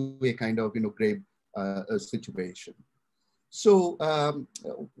led to a kind of, grave situation. So,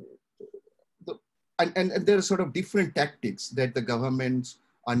 and there are sort of different tactics that the governments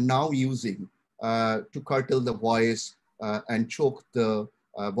are now using to curtail the voice and choke the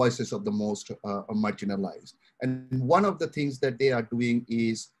voices of the most marginalized. And one of the things that they are doing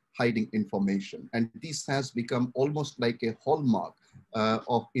is hiding information. And this has become almost like a hallmark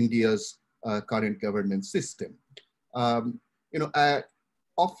of India's current governance system.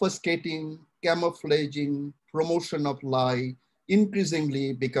 Obfuscating, camouflaging, promotion of lie,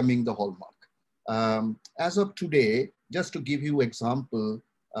 increasingly becoming the hallmark. As of today, just to give you example,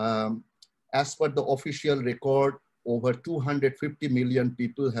 as per the official record, over 250 million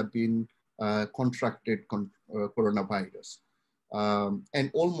people have been contracted coronavirus.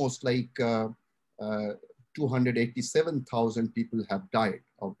 And almost like 287,000 people have died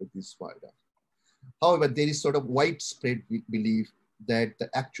out of this virus. However, there is sort of widespread belief that the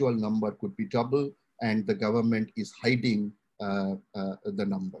actual number could be double and the government is hiding the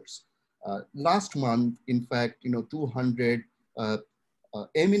numbers. Last month, in fact, 200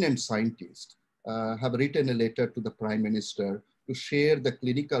 eminent scientists have written a letter to the Prime Minister to share the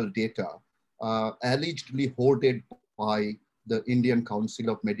clinical data allegedly hoarded by the Indian Council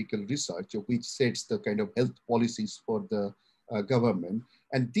of Medical Research, which sets the kind of health policies for the government.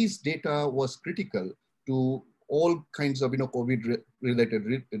 And this data was critical to all kinds of COVID-related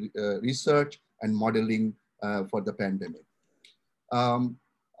research and modeling for the pandemic.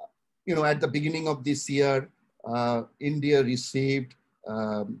 At the beginning of this year, India received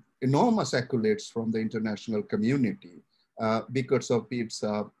enormous accolades from the international community because of its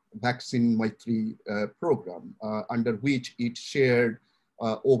vaccine Maitri program, under which it shared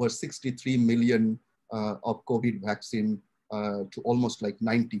over 63 million of COVID vaccine to almost like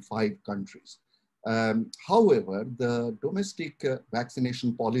 95 countries. However, the domestic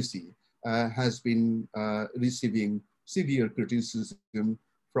vaccination policy has been receiving severe criticism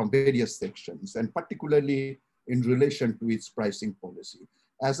from various sections, and particularly in relation to its pricing policy.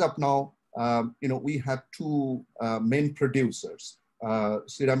 As of now, we have two main producers,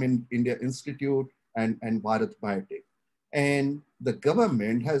 Serum India Institute and Bharat Biotech. And the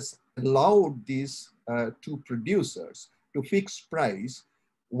government has allowed these two producers to fix price,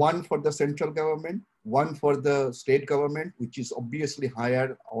 one for the central government, one for the state government, which is obviously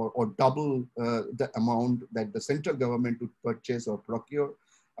higher or double the amount that the central government would purchase or procure,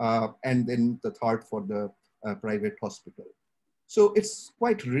 and then the third for the private hospital. So it's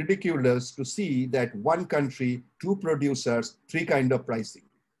quite ridiculous to see that one country, two producers, three kind of pricing.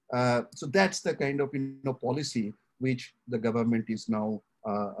 So that's the kind of policy which the government is now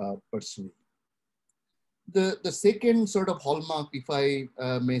pursuing. The second sort of hallmark, if I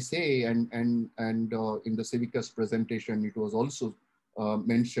may say, and in the CIVICUS presentation, it was also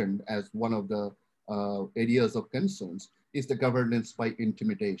mentioned as one of the areas of concerns, is the governance by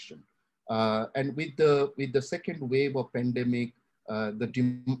intimidation. And with the second wave of pandemic,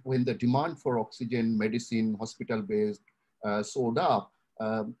 when the demand for oxygen, medicine, hospital-based soared up,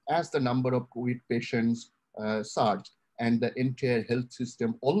 as the number of COVID patients surged and the entire health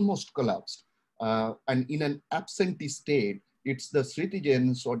system almost collapsed, and in an absentee state, it's the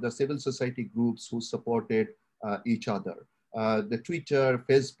citizens or the civil society groups who supported each other. The Twitter,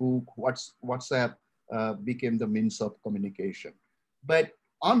 Facebook, WhatsApp became the means of communication. But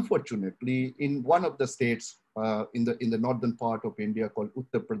unfortunately, in one of the states in the northern part of India called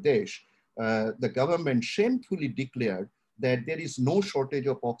Uttar Pradesh, the government shamefully declared that there is no shortage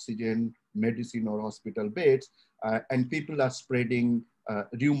of oxygen, medicine, or hospital beds, and people are spreading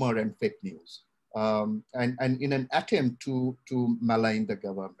rumor and fake news. And in an attempt to malign the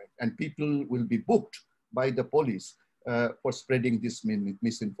government, and people will be booked by the police for spreading this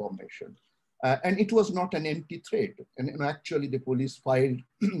misinformation. And it was not an empty threat. And actually the police filed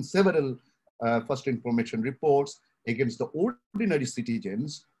several first information reports against the ordinary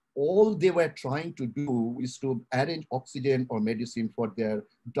citizens. All they were trying to do is to arrange oxygen or medicine for their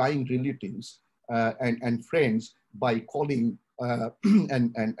dying relatives and friends by calling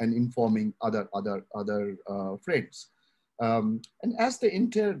and informing other friends. And as the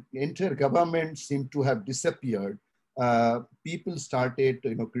entire government seemed to have disappeared, people started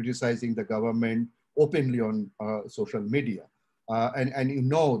criticizing the government openly on social media. And you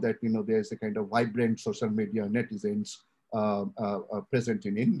know that there's a kind of vibrant social media netizens present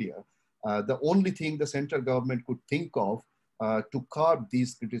in India. The only thing the central government could think of to curb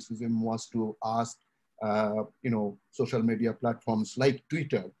these criticism was to ask social media platforms like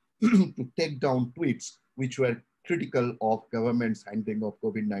Twitter to take down tweets which were critical of government's handling of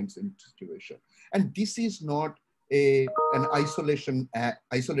COVID-19 situation. And this is not an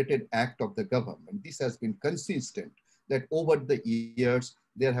isolated act of the government. This has been consistent that over the years,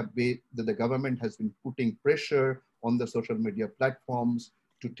 the government has been putting pressure on the social media platforms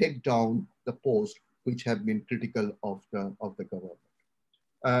to take down the posts which have been critical of the government.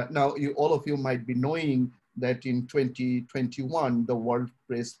 Now, all of you might be knowing that in 2021, the World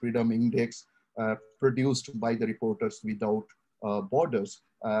Press Freedom Index produced by the Reporters Without Borders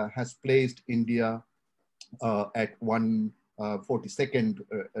has placed India at 142nd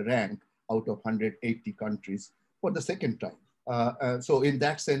rank out of 180 countries for the second time. So in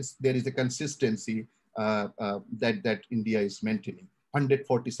that sense, there is a consistency that India is maintaining.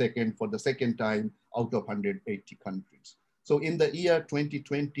 142nd for the second time out of 180 countries. So in the year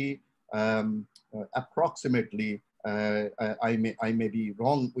 2020, approximately, I may be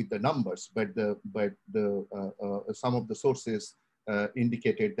wrong with the numbers, but some of the sources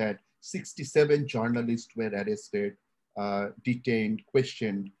indicated that 67 journalists were arrested, detained,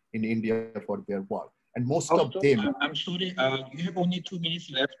 questioned in India for their work. And most of them— I'm sorry, you have only 2 minutes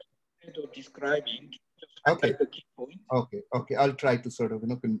left of describing. Okay. The key point. Okay. I'll try to sort of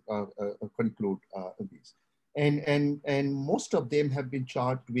conclude these. And most of them have been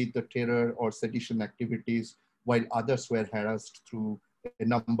charged with the terror or sedition activities, while others were harassed through a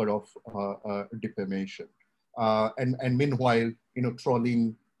number of defamation. And meanwhile,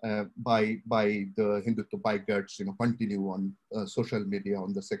 trolling by the Hindutva bigots, continue on social media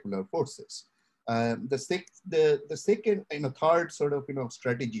on the secular forces. The second, third sort of,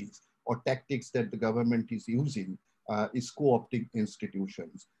 strategies or tactics that the government is using is co-opting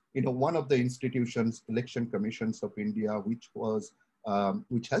institutions. One of the institutions, Election Commissions of India, which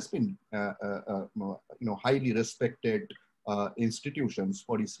has been, highly respected institutions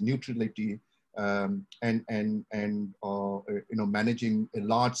for its neutrality and managing a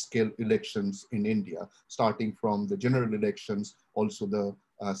large-scale elections in India, starting from the general elections, also the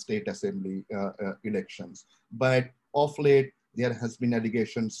state assembly elections. But of late, there has been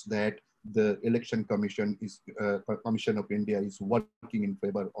allegations that the Election Commission of India is working in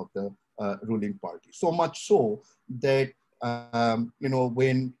favor of the ruling party. So much so that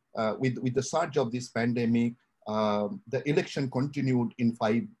when with the surge of this pandemic, the election continued in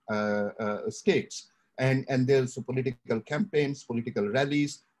 5 states, and there's political campaigns, political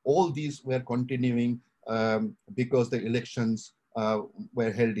rallies. All these were continuing because the elections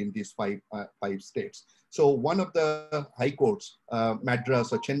were held in these 5 states. So one of the high courts,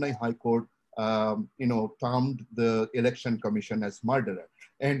 Madras or Chennai High Court, termed the Election Commission as murderer.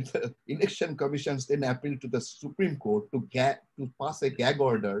 And the Election Commissions then appealed to the Supreme Court to pass a gag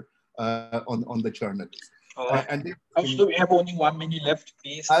order on the journalists. So we have only 1 minute left,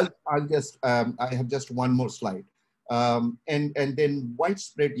 please. I'll just, I have just one more slide. And then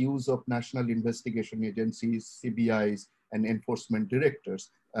widespread use of national investigation agencies, CBIs, and enforcement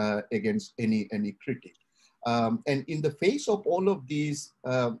directors against any critic. And in the face of all of these,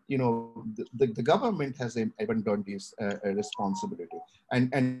 the government has abandoned this responsibility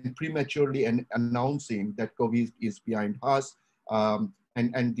and prematurely announcing that COVID is behind us,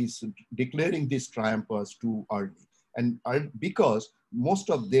 and this declaring this triumph was too early. And because most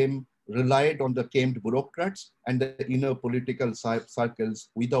of them relied on the tamed bureaucrats and the inner political circles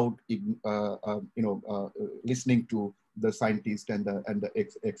without listening to the scientists and the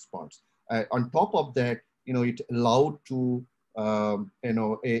experts. On top of that, it allowed to a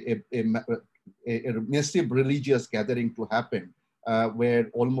massive religious gathering to happen, where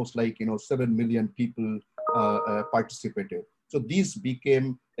almost 7 million people participated. So this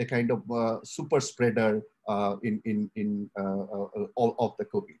became a kind of super spreader in all of the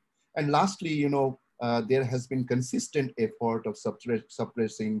COVID. And lastly, there has been consistent effort of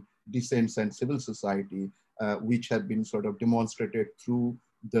suppressing dissents and civil society, which have been sort of demonstrated through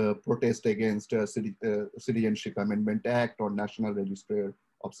the protest against Citizenship Amendment Act or National Register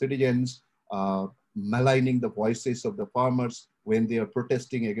of Citizens, maligning the voices of the farmers when they are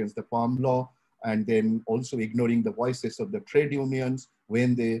protesting against the farm law, and then also ignoring the voices of the trade unions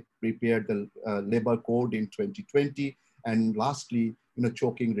when they prepared the labor code in 2020. And lastly,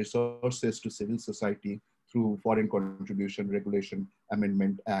 choking resources to civil society through Foreign Contribution Regulation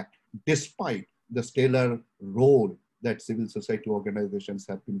Amendment Act, despite the stellar role that civil society organizations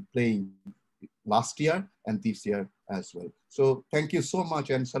have been playing last year and this year as well. So thank you so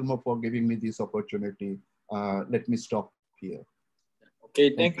much, Anselmo, for giving me this opportunity. Let me stop here.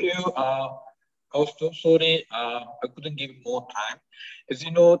 Okay, thank you. Kaustuv, sorry, I couldn't give more time. As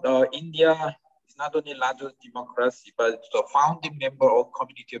you know, India is not only largest democracy, but it's a founding member of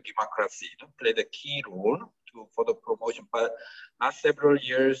Community of Democracy, played a key role for the promotion. But last several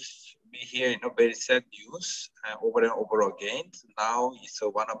years, we hear very sad news over and over again. Now it's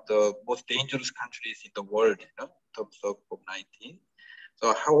one of the most dangerous countries in the world in terms of COVID-19.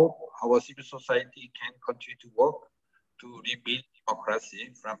 So how our civil society can continue to work to rebuild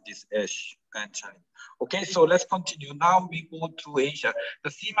democracy from this ash and challenge. Okay, so let's continue. Now we go to Asia. The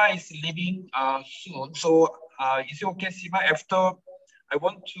Seema is leaving soon. So is it okay, Seema? After, I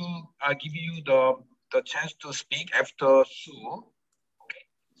want to give you the chance to speak after Sue. Okay,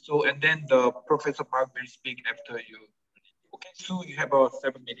 so and then the Professor Park will speak after you. Okay, Sue, you have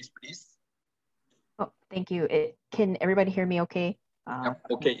 7 minutes, please. Oh, thank you. Can everybody hear me okay?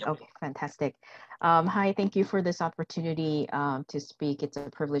 Okay. Yeah. Okay, fantastic. Hi, thank you for this opportunity to speak. It's a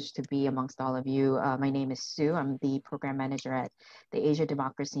privilege to be amongst all of you. My name is Sue. I'm the program manager at the Asia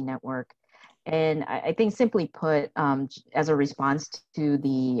Democracy Network. And I think simply put, as a response to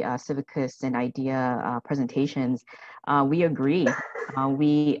the CIVICUS and IDEA presentations, we agree.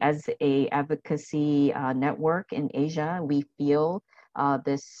 We, as a advocacy network in Asia, we feel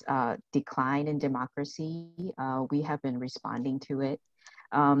this decline in democracy. We have been responding to it.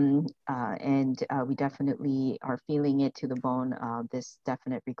 And we definitely are feeling it to the bone, this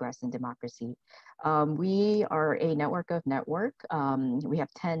definite regress in democracy. We are a network of network. We have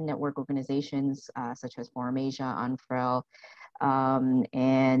 10 network organizations, such as Forum Asia, UNFREL,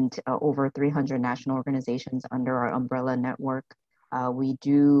 and over 300 national organizations under our umbrella network. We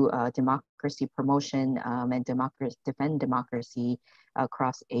do democracy promotion and defend democracy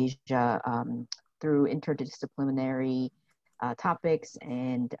across Asia through interdisciplinary topics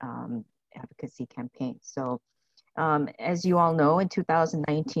and advocacy campaigns. So as you all know, in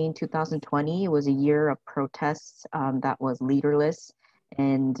 2019, 2020, it was a year of protests that was leaderless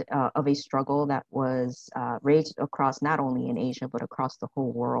and of a struggle that was raged across not only in Asia, but across the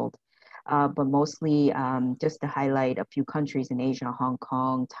whole world. But mostly just to highlight a few countries in Asia: Hong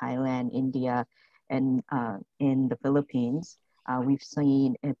Kong, Thailand, India, and in the Philippines. We've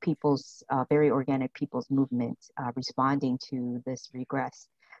seen very organic people's movement responding to this regress.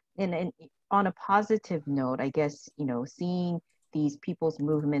 And on a positive note, I guess, seeing these people's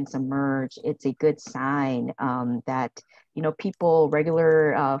movements emerge, it's a good sign that,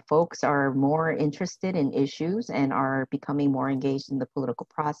 regular folks are more interested in issues and are becoming more engaged in the political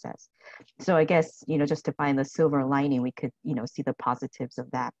process. So I guess, just to find the silver lining, we could, see the positives of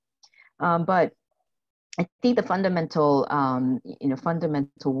that. But I think the fundamental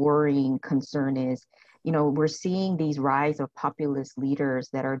worrying concern is, we're seeing these rise of populist leaders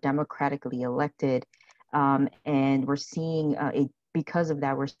that are democratically elected, and we're seeing because of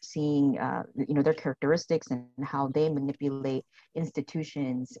that, we're seeing their characteristics and how they manipulate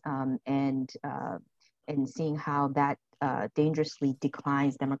institutions, and seeing how that dangerously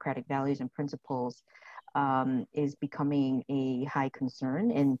declines democratic values and principles is becoming a high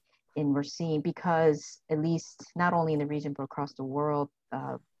concern. And we're seeing, because at least not only in the region, but across the world,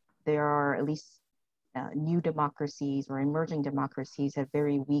 there are at least new democracies or emerging democracies have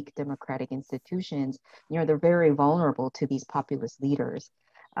very weak democratic institutions. They're very vulnerable to these populist leaders,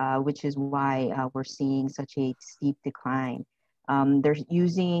 which is why we're seeing such a steep decline. They're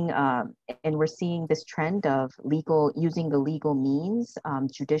using, and we're seeing this trend of using the legal means,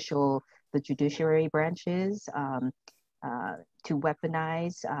 the judiciary branches, to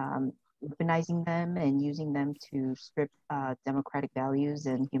weaponizing them and using them to strip democratic values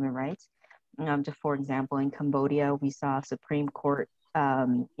and human rights. Just for example, in Cambodia, we saw Supreme Court,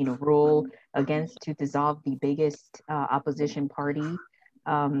 rule to dissolve the biggest opposition party,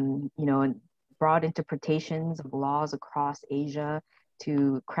 and broad interpretations of laws across Asia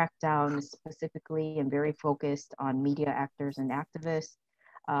to crack down specifically and very focused on media actors and activists.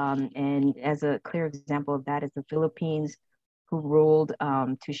 And as a clear example of that is the Philippines, who ruled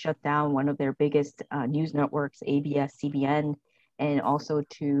to shut down one of their biggest news networks, ABS-CBN, and also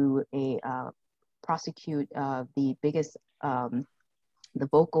to prosecute the biggest, the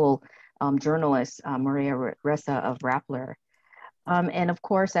vocal journalist, Maria Ressa of Rappler. And of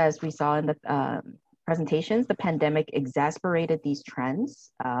course, as we saw in the presentations, the pandemic exacerbated these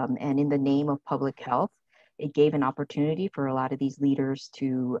trends, and in the name of public health, it gave an opportunity for a lot of these leaders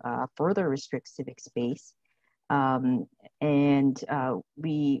to further restrict civic space. And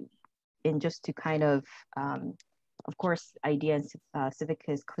just to kind of course, IDEA and Civic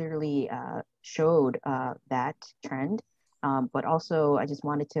has clearly showed that trend. But also, I just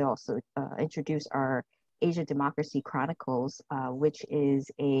wanted to also introduce our Asia Democracy Chronicles, which is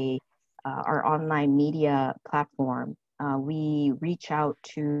our online media platform. We reach out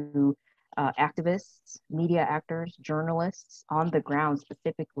to activists, media actors, journalists on the ground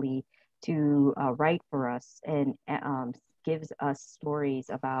specifically to write for us, and gives us stories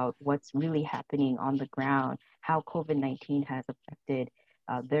about what's really happening on the ground, how COVID-19 has affected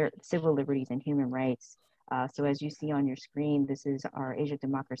their civil liberties and human rights. So as you see on your screen, this is our Asia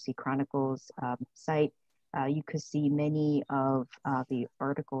Democracy Chronicles site. You could see many of the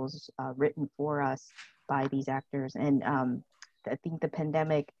articles written for us by these actors. And I think the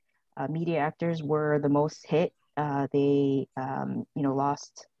pandemic, media actors were the most hit. They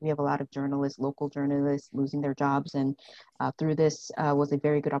lost, we have a lot of journalists, local journalists losing their jobs. And through this was a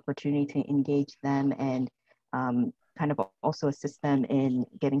very good opportunity to engage them and kind of also assist them in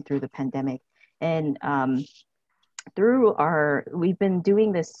getting through the pandemic. And we've been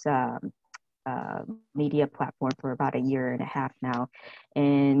doing this media platform for about 1.5 years now.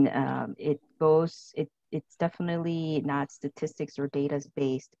 And it's definitely not statistics or data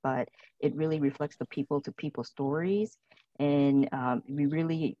based, but it really reflects the people-to-people stories. And we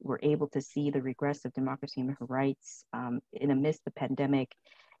really were able to see the regress of democracy and human rights in the midst of the pandemic,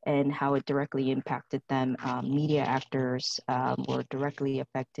 and how it directly impacted them. Media actors were directly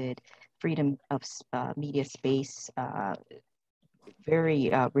affected. Freedom of media space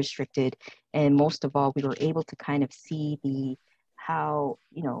very restricted. And most of all, we were able to kind of see how,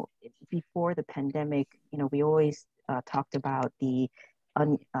 before the pandemic, we always talked about the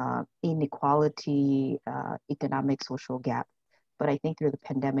inequality, economic, social gap. But I think through the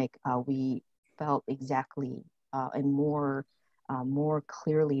pandemic, we felt exactly and more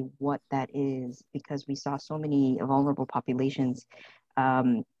clearly what that is, because we saw so many vulnerable populations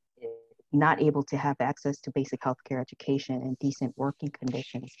not able to have access to basic healthcare, education, and decent working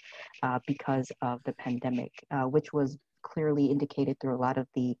conditions because of the pandemic, which was clearly indicated through a lot of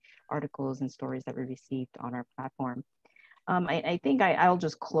the articles and stories that we received on our platform. I think I'll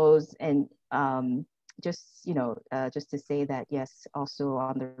just close and just to say that yes, also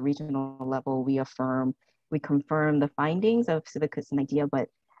on the regional level, we confirm the findings of CIVICUS and IDEA, but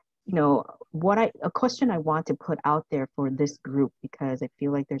a question I want to put out there for this group, because I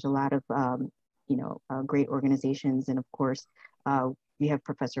feel like there's a lot of great organizations, and of course we have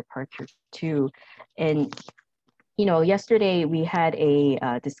Professor Parker too, and yesterday we had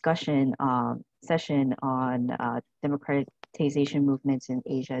a discussion session on democratization movements in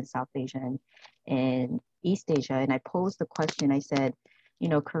Asia and South Asia and East Asia, and I posed the question. I said,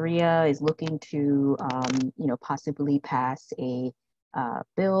 Korea is looking to possibly pass a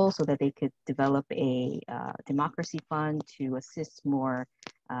bill so that they could develop a democracy fund to assist more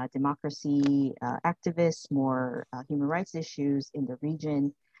democracy activists, more human rights issues in the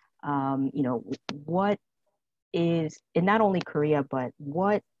region. What is, and not only Korea, but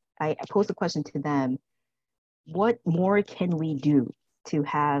what I posed the question to them, what more can we do to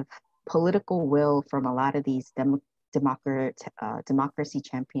have political will from a lot of these democracy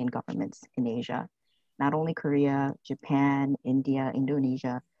champion governments in Asia? Not only Korea, Japan, India,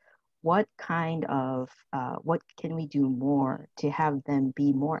 Indonesia. What kind of, what can we do more to have them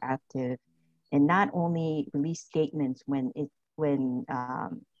be more active and not only release statements when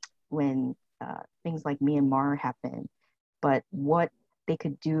things like Myanmar happen, but what they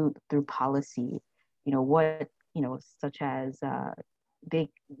could do through policy, such as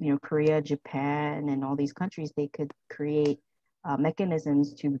Korea, Japan, and all these countries, they could create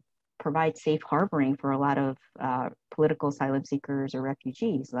mechanisms to provide safe harboring for a lot of political asylum seekers or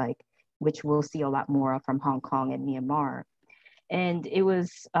refugees, which we'll see a lot more from Hong Kong and Myanmar. And it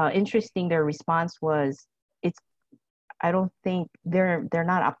was interesting. Their response was, I don't think they're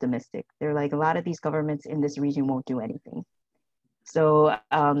not optimistic. They're like, a lot of these governments in this region won't do anything. So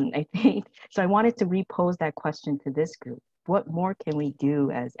I wanted to repose that question to this group. What more can we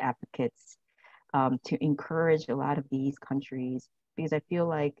do as advocates to encourage a lot of these countries? Because I feel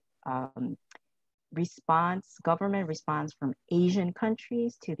like government response from Asian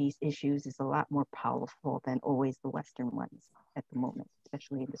countries to these issues is a lot more powerful than always the Western ones at the moment,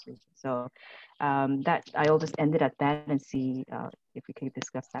 especially in this region. So that I'll just end it at that and see if we could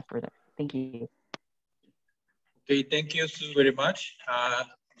discuss that further. Thank you. Okay, thank you so very much.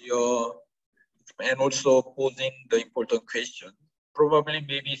 And also posing the important question. Probably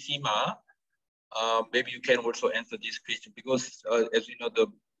maybe Sima, maybe you can also answer this question, because as you know, the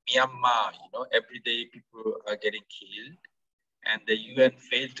Myanmar, every day people are getting killed, and the UN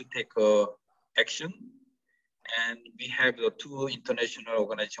failed to take action. And we have the two international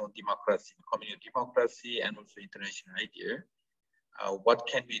organizations on democracy, community democracy, and also international IDEA. What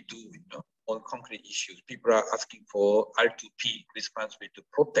can we do, on concrete issues? People are asking for R2P, responsibility to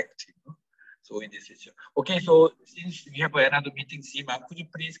protect, So in this issue. Okay, so since we have another meeting, Sima, could you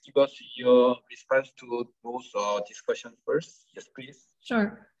please give us your response to those discussions first? Yes, please.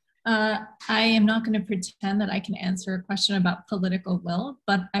 Sure. I am not going to pretend that I can answer a question about political will,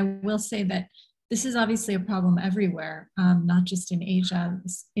 but I will say that this is obviously a problem everywhere, not just in Asia,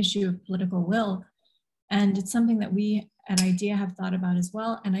 this issue of political will. And it's something that we at IDEA have thought about as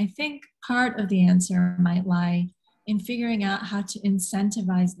well. And I think part of the answer might lie in figuring out how to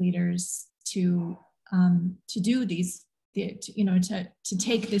incentivize leaders to do these, to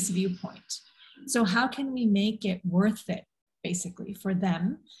take this viewpoint. So how can we make it worth it, basically, for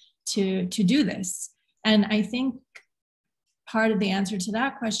them to do this? And I think part of the answer to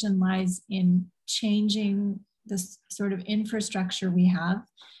that question lies in changing this sort of infrastructure we have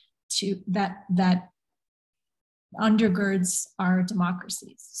to that undergirds our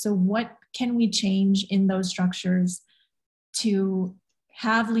democracies. So what can we change in those structures to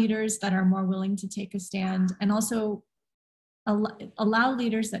have leaders that are more willing to take a stand, and also allow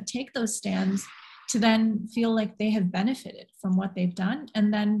leaders that take those stands to then feel like they have benefited from what they've done,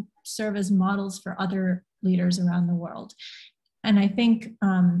 and then serve as models for other leaders around the world. And I think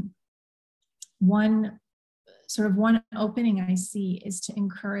one opening I see is to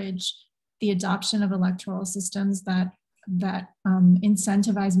encourage the adoption of electoral systems that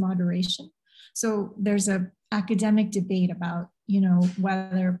incentivize moderation. So there's an academic debate about,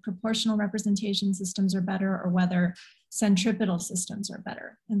 whether proportional representation systems are better or whether centripetal systems are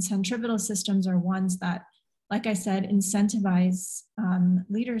better. And centripetal systems are ones that, like I said, incentivize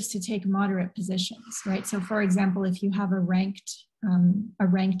leaders to take moderate positions, right? So for example, if you have a ranked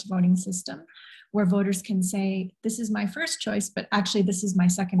voting system where voters can say, this is my first choice, but actually this is my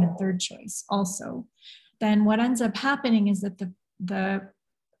second and third choice also, then what ends up happening is that the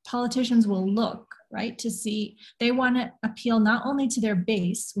politicians will look, right, to see, they want to appeal not only to their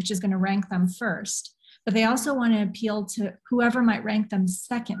base, which is going to rank them first, but they also want to appeal to whoever might rank them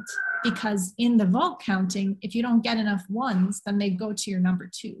second, because in the vote counting, if you don't get enough ones, then they go to your number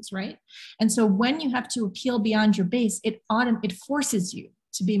twos, right? And so when you have to appeal beyond your base, it forces you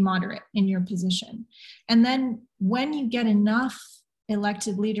to be moderate in your position. And then when you get enough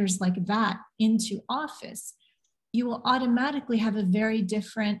elected leaders like that into office, you will automatically have a very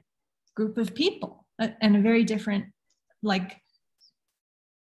different group of people and a very different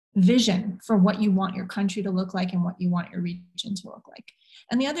vision for what you want your country to look like and what you want your region to look like.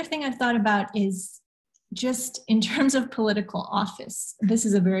 And the other thing I've thought about is just in terms of political office, this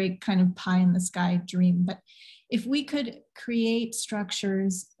is a very kind of pie in the sky dream, but if we could create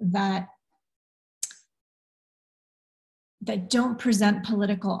structures that don't present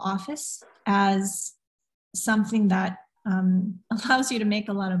political office as something that allows you to make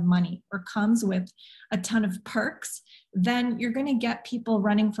a lot of money or comes with a ton of perks, then you're going to get people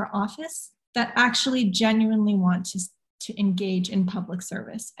running for office that actually genuinely want to engage in public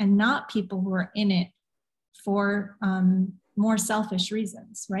service, and not people who are in it for more selfish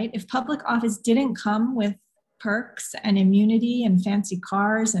reasons, right? If public office didn't come with perks and immunity and fancy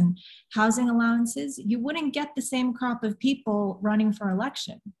cars and housing allowances, you wouldn't get the same crop of people running for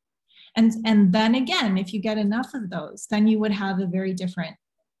election. And then again, if you get enough of those, then you would have a very different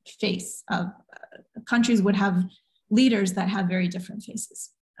face of countries would have leaders that have very different faces.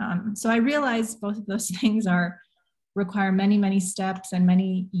 So I realize both of those things require many, many steps and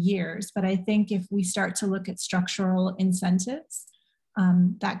many years, but I think if we start to look at structural incentives,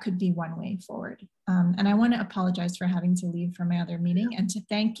 that could be one way forward. And I want to apologize for having to leave for my other meeting, and to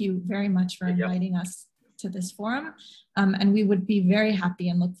thank you very much for inviting us to this forum. And we would be very happy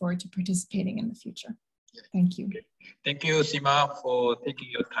and look forward to participating in the future. Thank you. Okay. Thank you, Sima, for taking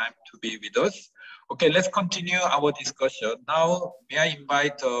your time to be with us. Okay, let's continue our discussion. Now, may I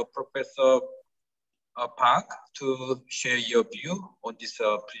invite Professor Park to share your view on this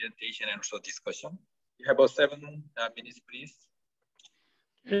presentation and also discussion. You have 7 minutes, please.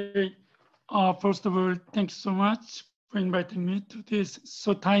 Okay. First of all, thank you so much for inviting me to this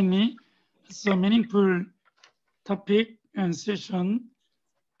so timely, so meaningful topic and session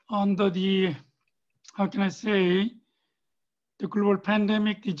under the, how can I say, the global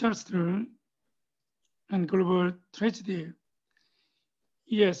pandemic disaster and global tragedy.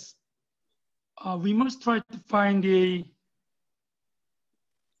 Yes, we must try to find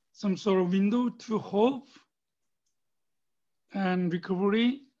some sort of window to hope and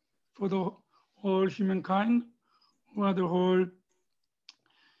recovery for the whole humankind, or the whole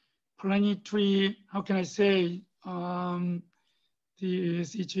planetary, how can I say, the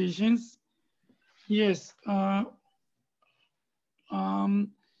situations. Yes,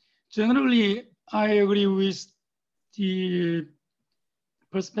 generally I agree with the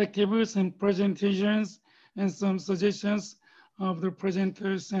perspectives and presentations and some suggestions of the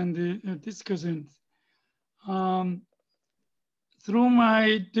presenters and the discussants. Through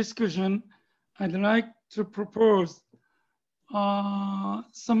my discussion, I'd like to propose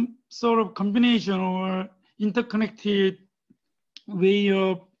some sort of combination or interconnected way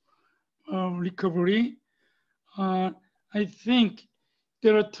of recovery. I think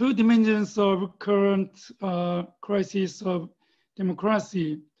there are 2 dimensions of current crisis of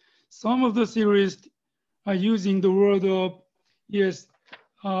democracy. Some of the theorists are using the word of, yes,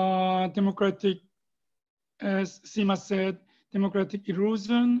 democratic, as Sima said, democratic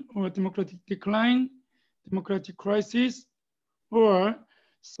erosion or democratic decline, democratic crisis, or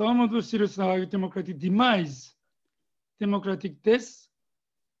some of the theorists are democratic demise, democratic death,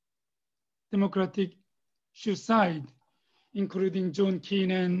 democratic suicide, including John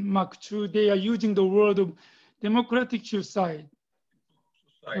Keane and Mark Chu. They are using the word of democratic suicide.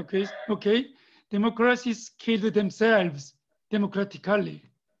 Okay. Democracies killed themselves democratically.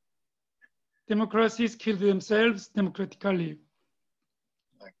 Democracies killed themselves democratically.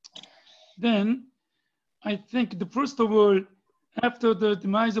 Then I think first of all, after the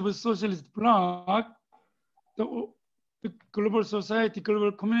demise of a socialist bloc, the global society,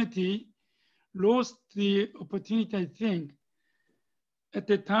 global community lost the opportunity, I think. At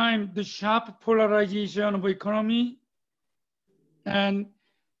the time, the sharp polarization of economy and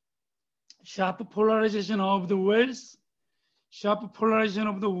sharp polarization of the wealth, sharp polarization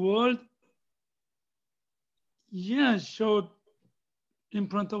of the world, showed in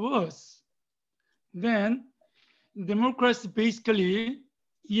front of us. Then democracy basically,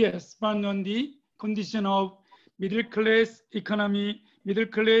 spun on the condition of middle class economy, middle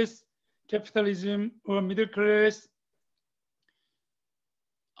class capitalism, or middle class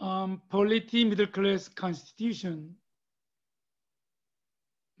polity, middle class constitution.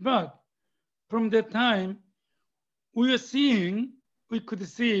 But from that time, we could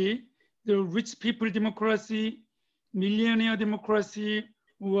see the rich people democracy, millionaire democracy,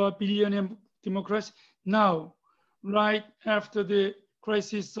 or billionaire democracy. Now, right after the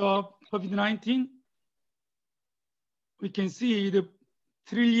crisis of COVID-19, we can see the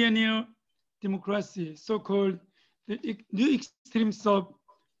trillionaire democracy, so-called the new extremes of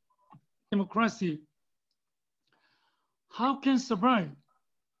democracy. How can survive?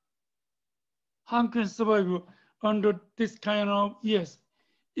 How can survive under this kind of, yes,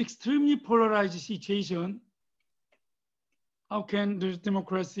 extremely polarized situation? How can the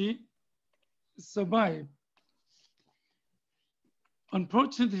democracy survive?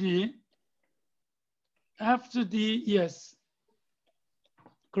 Unfortunately, after the, yes,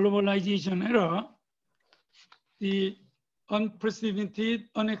 globalization era, the unprecedented,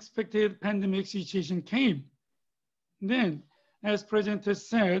 unexpected pandemic situation came. Then, as President has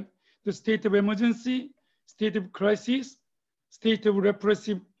said, the state of emergency, state of crisis, state of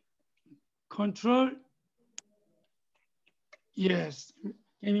repressive control, yes,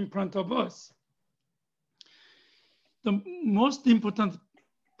 came in front of us. The most important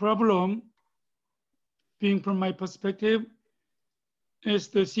problem, being from my perspective, is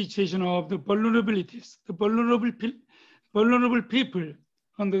the situation of the vulnerabilities, the vulnerable people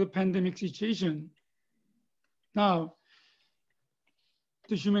under the pandemic situation. Now,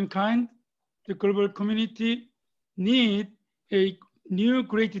 the humankind, the global community need a new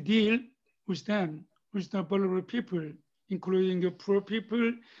great deal with them, with the vulnerable people, including the poor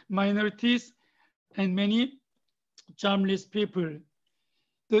people, minorities, and many jobless people.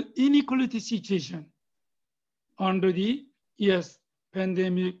 The inequality situation under the, yes,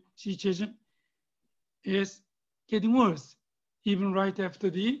 pandemic situation is getting worse, even right after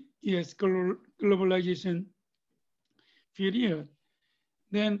the, yes, globalization period.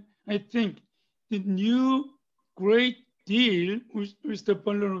 Then I think the new great deal with the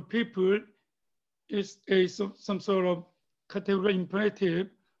vulnerable people is some sort of categorical imperative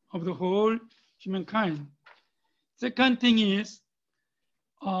of the whole humankind. Second thing is,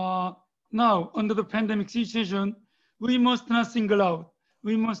 now under the pandemic situation, we must not single out.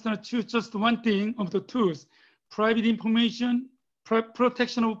 We must not choose just one thing of the tools: private information,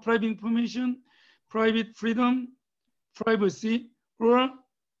 protection of private information, private freedom, privacy, or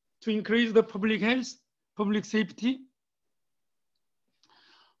to increase the public health, public safety.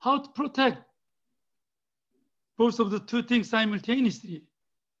 How to protect both of the two things simultaneously?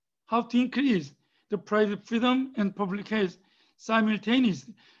 How to increase the private freedom and public health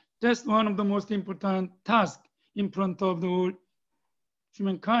simultaneously? That's one of the most important tasks in front of the whole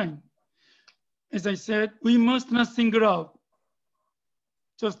humankind. As I said, we must not single out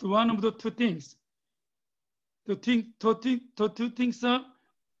just one of the two things. The two things are,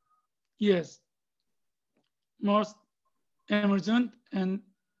 yes, most emergent and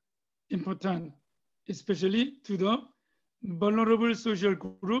important, especially to the vulnerable social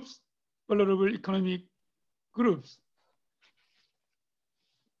groups, vulnerable economic groups.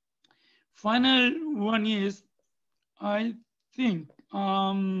 Final one is, I think,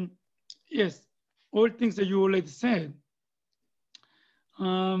 yes, all things that you already said.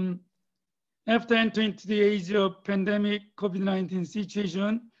 After entering into the age of pandemic COVID-19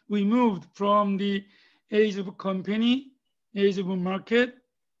 situation, we moved from the age of company, age of market,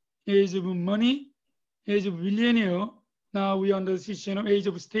 age of money, age of billionaire. Now we are under the situation of age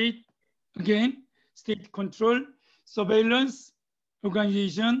of state, again, state control, surveillance,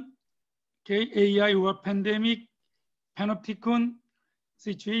 organization, okay, AI or pandemic, panopticon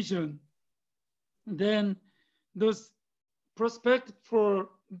situation. Then those prospect for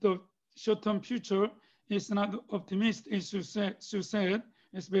the short-term future is not optimistic, as you said,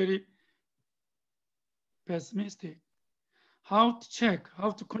 it's very pessimistic. How to check,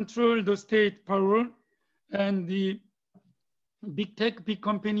 how to control the state power and the big tech, big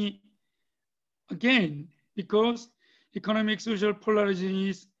company, again, because economic, social polarization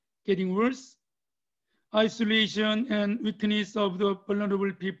is getting worse. Isolation and weakness of the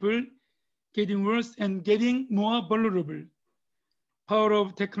vulnerable people getting worse and getting more vulnerable. Power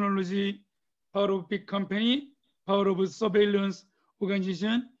of technology, power of big company, power of surveillance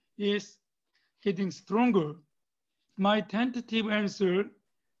organization is getting stronger. My tentative answer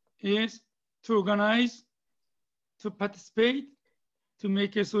is to organize, to participate, to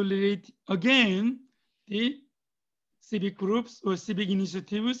make a solidarity again, the civic groups or civic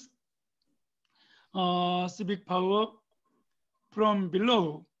initiatives, civic power from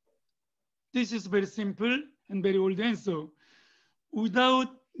below. This is very simple and very old answer. Without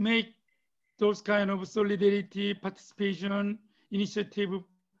make those kind of solidarity, participation, initiative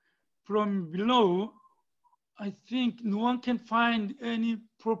from below, I think no one can find any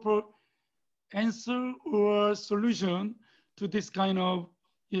proper answer or solution to this kind of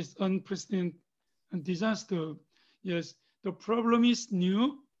unprecedented disaster. Yes, the problem is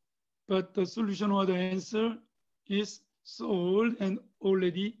new, but the solution or the answer is solved and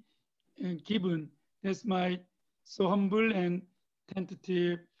already given. That's my so humble and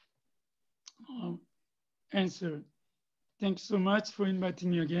tentative answer. Thanks so much for inviting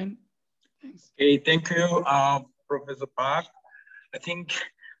me again. Thanks. Okay, thank you, Professor Park. I think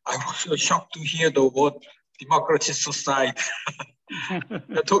I was shocked to hear the word democracy suicide.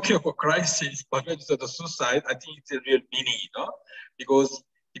 We're talking about crisis, but when it's the suicide, I think it's a real meaning, because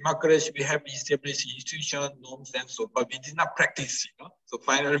democracy, we have established institutions, norms, and so, but we did not practice, So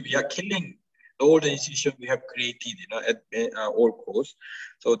finally, we are killing all the institutions we have created, at all costs.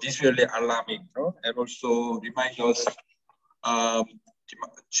 So this is really alarming, and also reminds us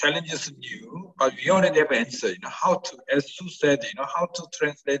challenges new, but we already have an answer, how to, as Sue said, how to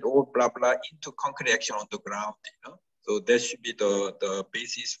translate all blah, blah into concrete action on the ground, So that should be the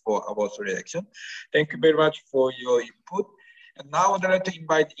basis for our reaction. Thank you very much for your input. And now I'd like to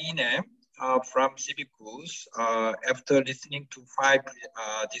invite Ine from CIVICUS. After listening to 5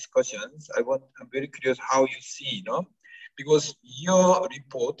 discussions, I'm very curious how you see, because your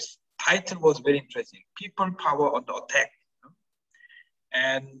report's title was very interesting, People Power on the Attack.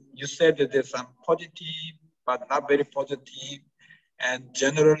 And you said that there's some positive, but not very positive. And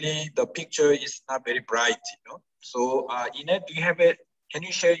generally the picture is not very bright, So Ine, do you have can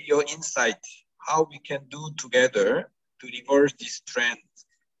you share your insight, how we can do together to reverse this trend?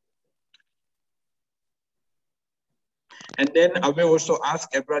 And then I will also ask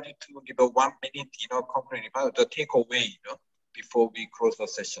everybody to give a 1 minute, complete about the takeaway, before we close the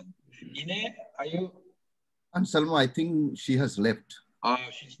session. Ine, are you? Anselmo, I think she has left.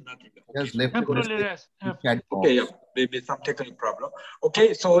 She's not. Okay. She has left. Okay, yeah, maybe some technical problem.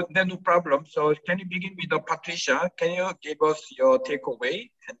 Okay, so then no problem. So can you begin with Patricia? Can you give us your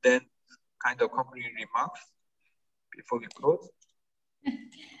takeaway and then kind of concluding remarks before we close?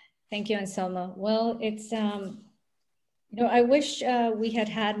 Thank you, Anselmo. Well, it's I wish we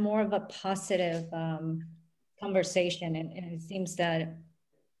had more of a positive conversation, and it seems that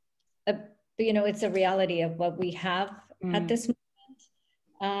it's a reality of what we have at this moment.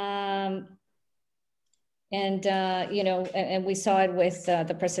 And we saw it with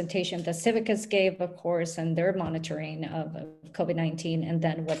the presentation that CIVICUS gave, of course, and their monitoring of COVID-19, and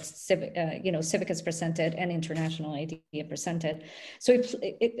then what CIVICUS presented and International IDEA presented. So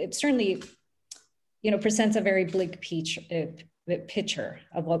it certainly, presents a very bleak picture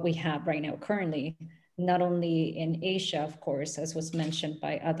of what we have right now currently, not only in Asia, of course, as was mentioned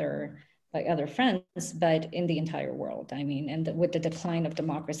by other friends, but in the entire world. I mean, and with the decline of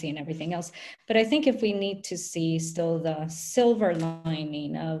democracy and everything else. But I think if we need to see still the silver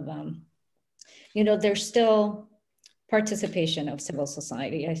lining of, there's still participation of civil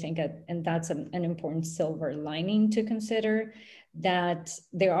society, I think, and that's an important silver lining to consider, that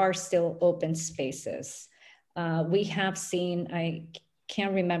there are still open spaces. We have seen, I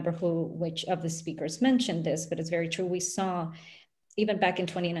can't remember which of the speakers mentioned this, but it's very true. We saw even back in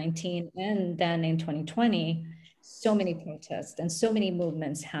 2019 and then in 2020, so many protests and so many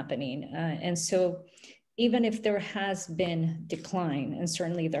movements happening. And so even if there has been decline, and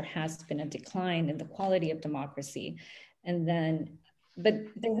certainly there has been a decline in the quality of democracy, but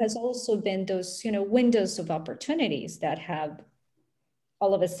there has also been those, windows of opportunities that have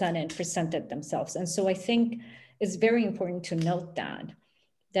all of a sudden presented themselves. And so I think it's very important to note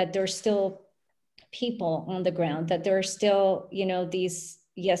that there's still people on the ground, that there are still,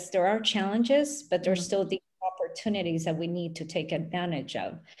 yes, there are challenges, but there's still the opportunities that we need to take advantage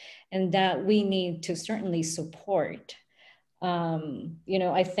of, and that we need to certainly support.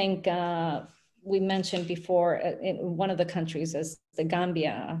 I think we mentioned before in one of the countries as the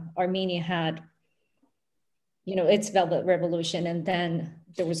Gambia, Armenia had, its Velvet Revolution, and then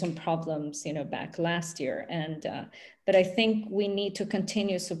there were some problems, back last year. But I think we need to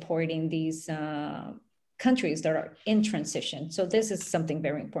continue supporting these countries that are in transition. So this is something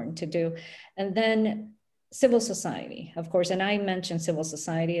very important to do. And then civil society, of course, and I mentioned civil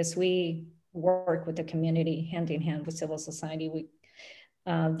society as we work with the community hand in hand with civil society.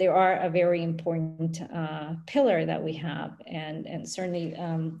 They are a very important pillar that we have, and certainly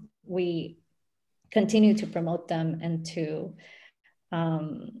we continue to promote them and to,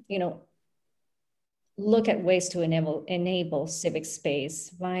 look at ways to enable civic space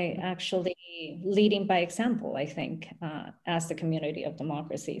by actually leading by example, I think, as the community of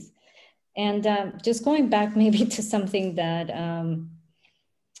democracies. And just going back maybe to something that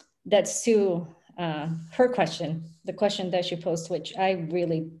that Sue, her question, the question that she posed, which I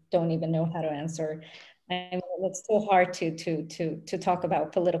really don't even know how to answer. I mean, it's so hard to talk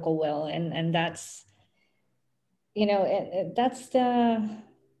about political will, and that's, you know, that's a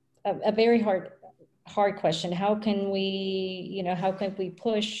very hard question. How can we, you know, how can we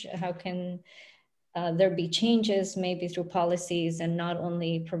push? How can there be changes maybe through policies and not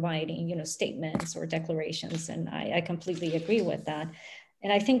only providing, you know, statements or declarations? And I completely agree with that.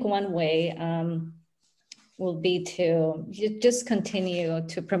 And I think one way will be to just continue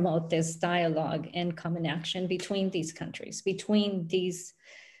to promote this dialogue and common action between these countries, between these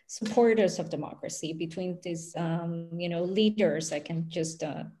supporters of democracy, between these, you know, leaders that can just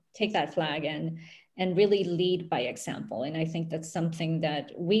take that flag and really lead by example. And I think that's something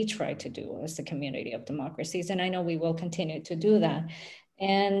that we try to do as a community of democracies. And I know we will continue to do that.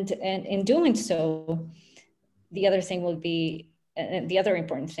 And in doing so, the other thing will be, the other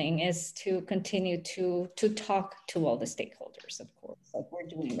important thing is to continue to talk to all the stakeholders, of course, like we're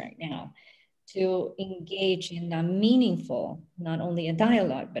doing right now, to engage in a meaningful, not only a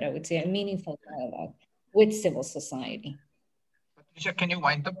dialogue, but I would say a meaningful dialogue with civil society. Patricia, can you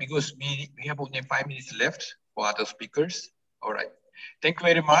wind up, because we have only 5 minutes left for other speakers. All right. Thank you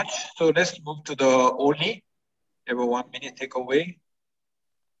very much. So let's move to the Oli. You have a 1 minute takeaway.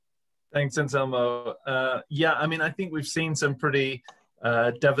 Thanks, Anselmo. Yeah, I mean, I think we've seen some pretty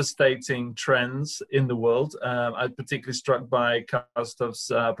devastating trends in the world. I'm particularly struck by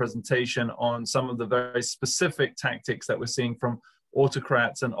Kaustuv's presentation on some of the very specific tactics that we're seeing from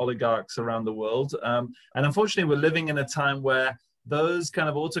autocrats and oligarchs around the world. And unfortunately, we're living in a time where those kind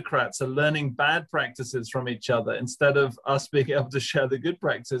of autocrats are learning bad practices from each other instead of us being able to share the good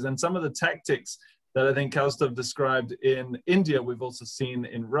practices. And some of the tactics that I think Kaustuv described in India, we've also seen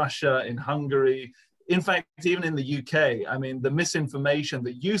in Russia, in Hungary, in fact, even in the UK. I mean, the misinformation,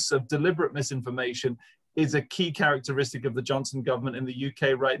 the use of deliberate misinformation is a key characteristic of the Johnson government in the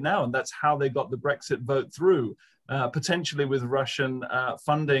UK right now. And that's how they got the Brexit vote through, potentially with Russian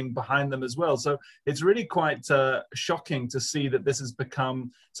funding behind them as well. So it's really quite shocking to see that this has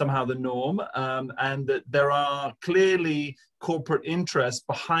become somehow the norm, and that there are clearly corporate interests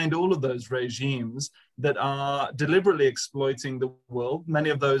behind all of those regimes that are deliberately exploiting the world, many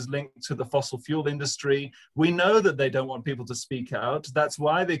of those linked to the fossil fuel industry. We know that they don't want people to speak out. That's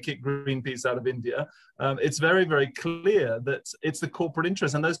why they kicked Greenpeace out of India. It's very, very clear that it's the corporate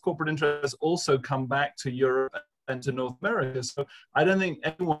interests, and those corporate interests also come back to Europe and to North America. So I don't think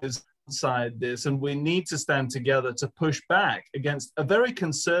anyone is outside this, and we need to stand together to push back against a very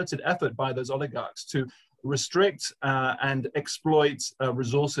concerted effort by those oligarchs to restrict and exploit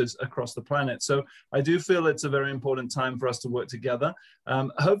resources across the planet. So I do feel it's a very important time for us to work together.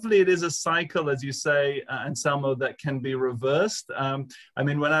 Hopefully it is a cycle, as you say, Anselmo, that can be reversed. I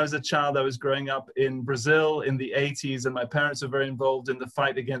mean, when I was a child, I was growing up in Brazil in the 80s, and my parents were very involved in the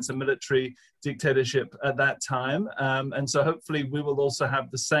fight against a military dictatorship at that time. And so hopefully we will also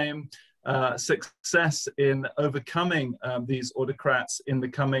have the same success in overcoming these autocrats in the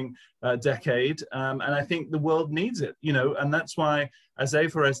coming decade. And I think the world needs it, you know, and that's why as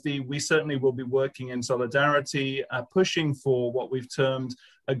A4SD, we certainly will be working in solidarity, pushing for what we've termed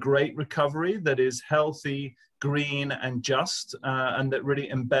a great recovery that is healthy, green and just, and that really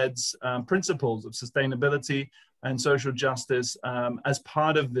embeds principles of sustainability and social justice as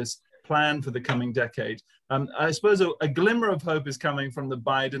part of this plan for the coming decade. I suppose a glimmer of hope is coming from the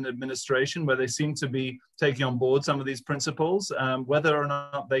Biden administration, where they seem to be taking on board some of these principles. Whether or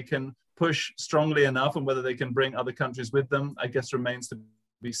not they can push strongly enough and whether they can bring other countries with them, I guess remains to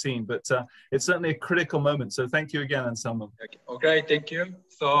be seen. But it's certainly a critical moment. So thank you again, Anselmo. Okay, thank you.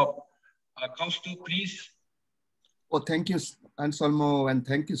 So, Kaustuv, please. Well, thank you, Anselmo, and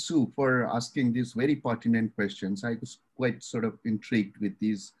thank you, Sue, for asking these very pertinent questions. I was quite sort of intrigued with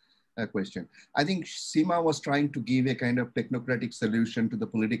these question. I think Seema was trying to give a kind of technocratic solution to the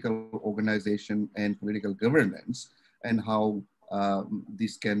political organization and political governance, and how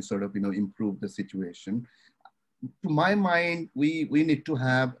this can sort of, you know, improve the situation. To my mind, we need to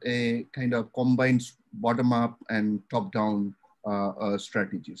have a kind of combined bottom-up and top-down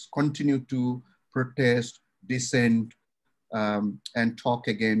strategies. Continue to protest, dissent, and talk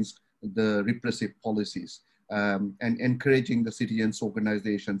against the repressive policies. And encouraging the citizens,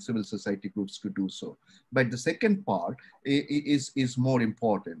 organizations, civil society groups to do so. But the second part is more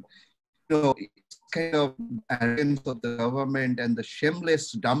important. So it's kind of arrogance of the government and the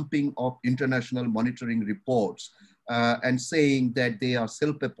shameless dumping of international monitoring reports and saying that they are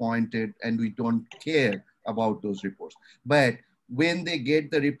self-appointed and we don't care about those reports. But when they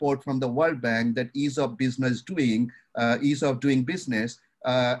get the report from the World Bank that ease of doing business,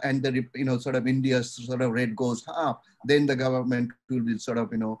 and the, sort of India's sort of rate goes up, then the government will sort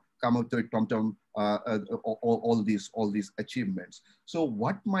of, come up to it, all these achievements. So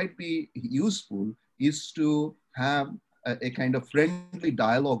what might be useful is to have a kind of friendly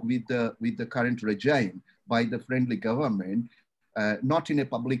dialogue with the current regime by the friendly government, not in a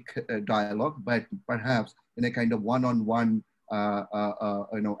public dialogue, but perhaps in a kind of one-on-one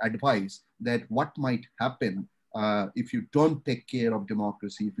advice that what might happen if you don't take care of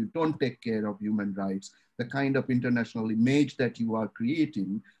democracy, if you don't take care of human rights, the kind of international image that you are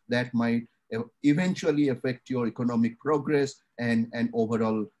creating that might eventually affect your economic progress and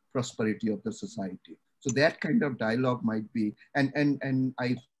overall prosperity of the society. So that kind of dialogue might be, and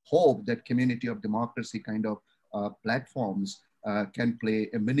I hope that community of democracy kind of platforms can play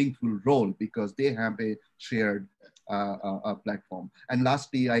a meaningful role because they have a shared platform. And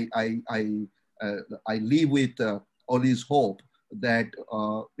lastly, I leave with Oli's hope that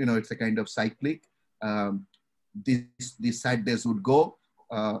it's a kind of cyclic. These sad days would go,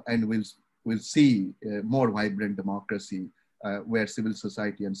 and we'll see more vibrant democracy where civil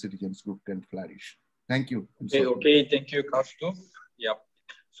society and citizens group can flourish. Thank you. Okay, thank you, Kaustuv. Yeah.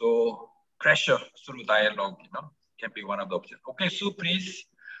 So pressure through dialogue, can be one of the options. Okay, Sue, please.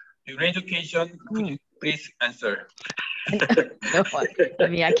 Your education, could you please answer? No, I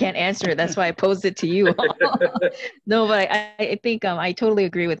mean, I can't answer it. That's why I posed it to you. No, but I think I totally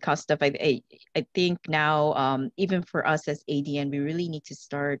agree with Kaustuv. I think now, even for us as ADN, we really need to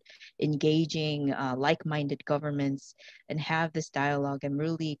start engaging like-minded governments and have this dialogue and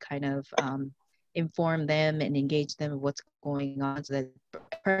really kind of inform them and engage them in what's going on, so that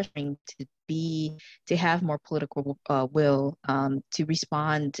pressuring to have more political will to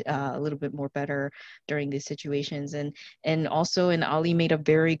respond a little bit more better during these situations. And also, and Ali made a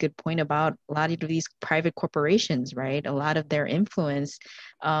very good point about a lot of these private corporations, right? A lot of their influence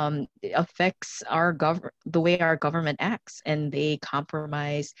affects the way our government acts, and they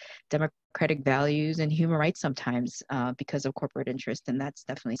compromise democratic values and human rights sometimes because of corporate interest. And that's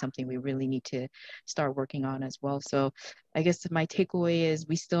definitely something we really need to start working on as well. So I guess my takeaway is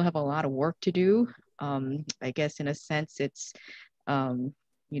we still have a lot of work to do. I guess in a sense it's,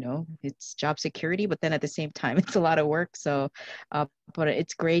 it's job security, but then at the same time, it's a lot of work. So, but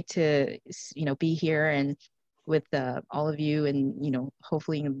it's great to, be here and with all of you, and,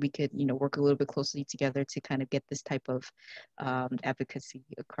 hopefully we could, work a little bit closely together to kind of get this type of advocacy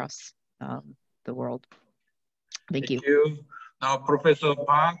across the world. Thank you. Now, Professor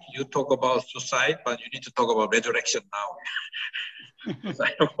Park, you talk about suicide, but you need to talk about resurrection now.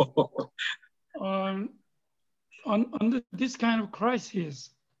 On this kind of crisis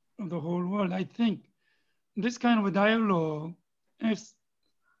of the whole world, I think this kind of a dialogue is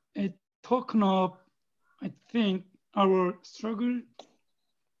a token of, I think, our struggle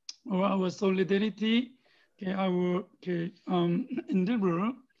or our solidarity, our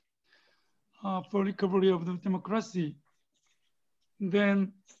endeavor for recovery of the democracy.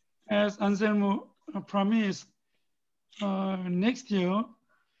 Then, as Anselmo promised, next year,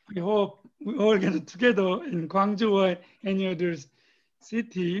 I hope we all get together in Gwangju or any other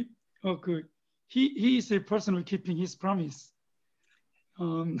city. Okay. He is a person who keeping his promise.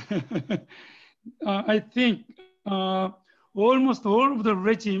 I think almost all of the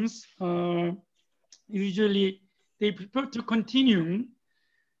regimes usually they prefer to continue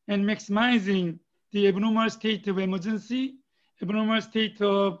and maximizing the abnormal state of emergency, abnormal state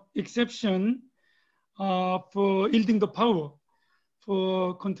of exception for yielding the power,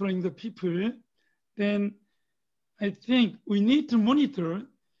 for controlling the people. Then I think we need to monitor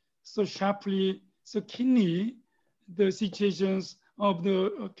so sharply, so keenly the situations of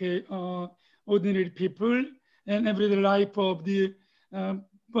the ordinary people and everyday life of the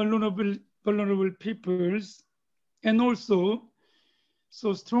vulnerable peoples, and also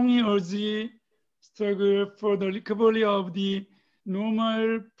so strongly urge struggle for the recovery of the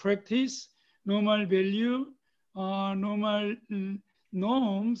normal practice, normal value, normal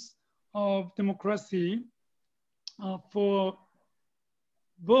norms of democracy for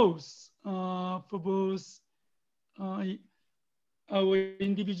both our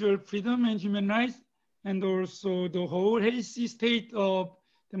individual freedom and human rights, and also the whole healthy state of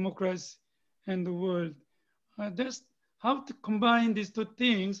democracy and the world. That's how to combine these two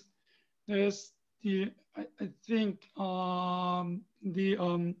things. There's the, I think, the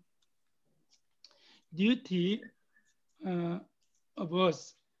duty of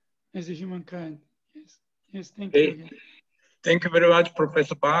us as a humankind. Yes, thank you again. Thank you very much,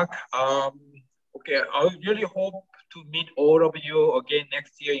 Professor Park. Okay, I really hope to meet all of you again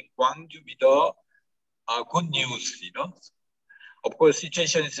next year in Gwangju with good news, Of course,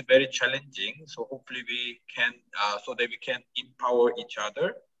 situation is very challenging. So hopefully we can, so that we can empower each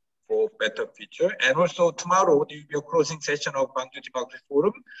other for better future. And also tomorrow there will be a closing session of Gwangju Democracy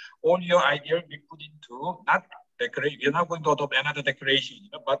Forum. All your ideas we put into not declaration. We're not going to adopt another declaration,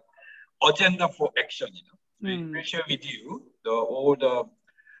 but agenda for action. We'll share with you all the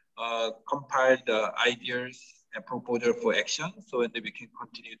compiled ideas and proposal for action, so that we can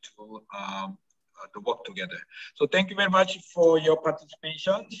continue to work together. So thank you very much for your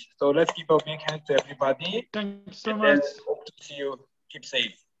participation. So let's give a big hand to everybody. Thank you so much. Hope to see you. Keep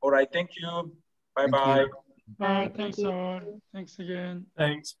safe. All right. Thank you. Bye-bye. Bye. Thanks all. Thanks again.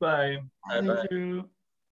 Thanks. Bye. Bye-bye. Thank you.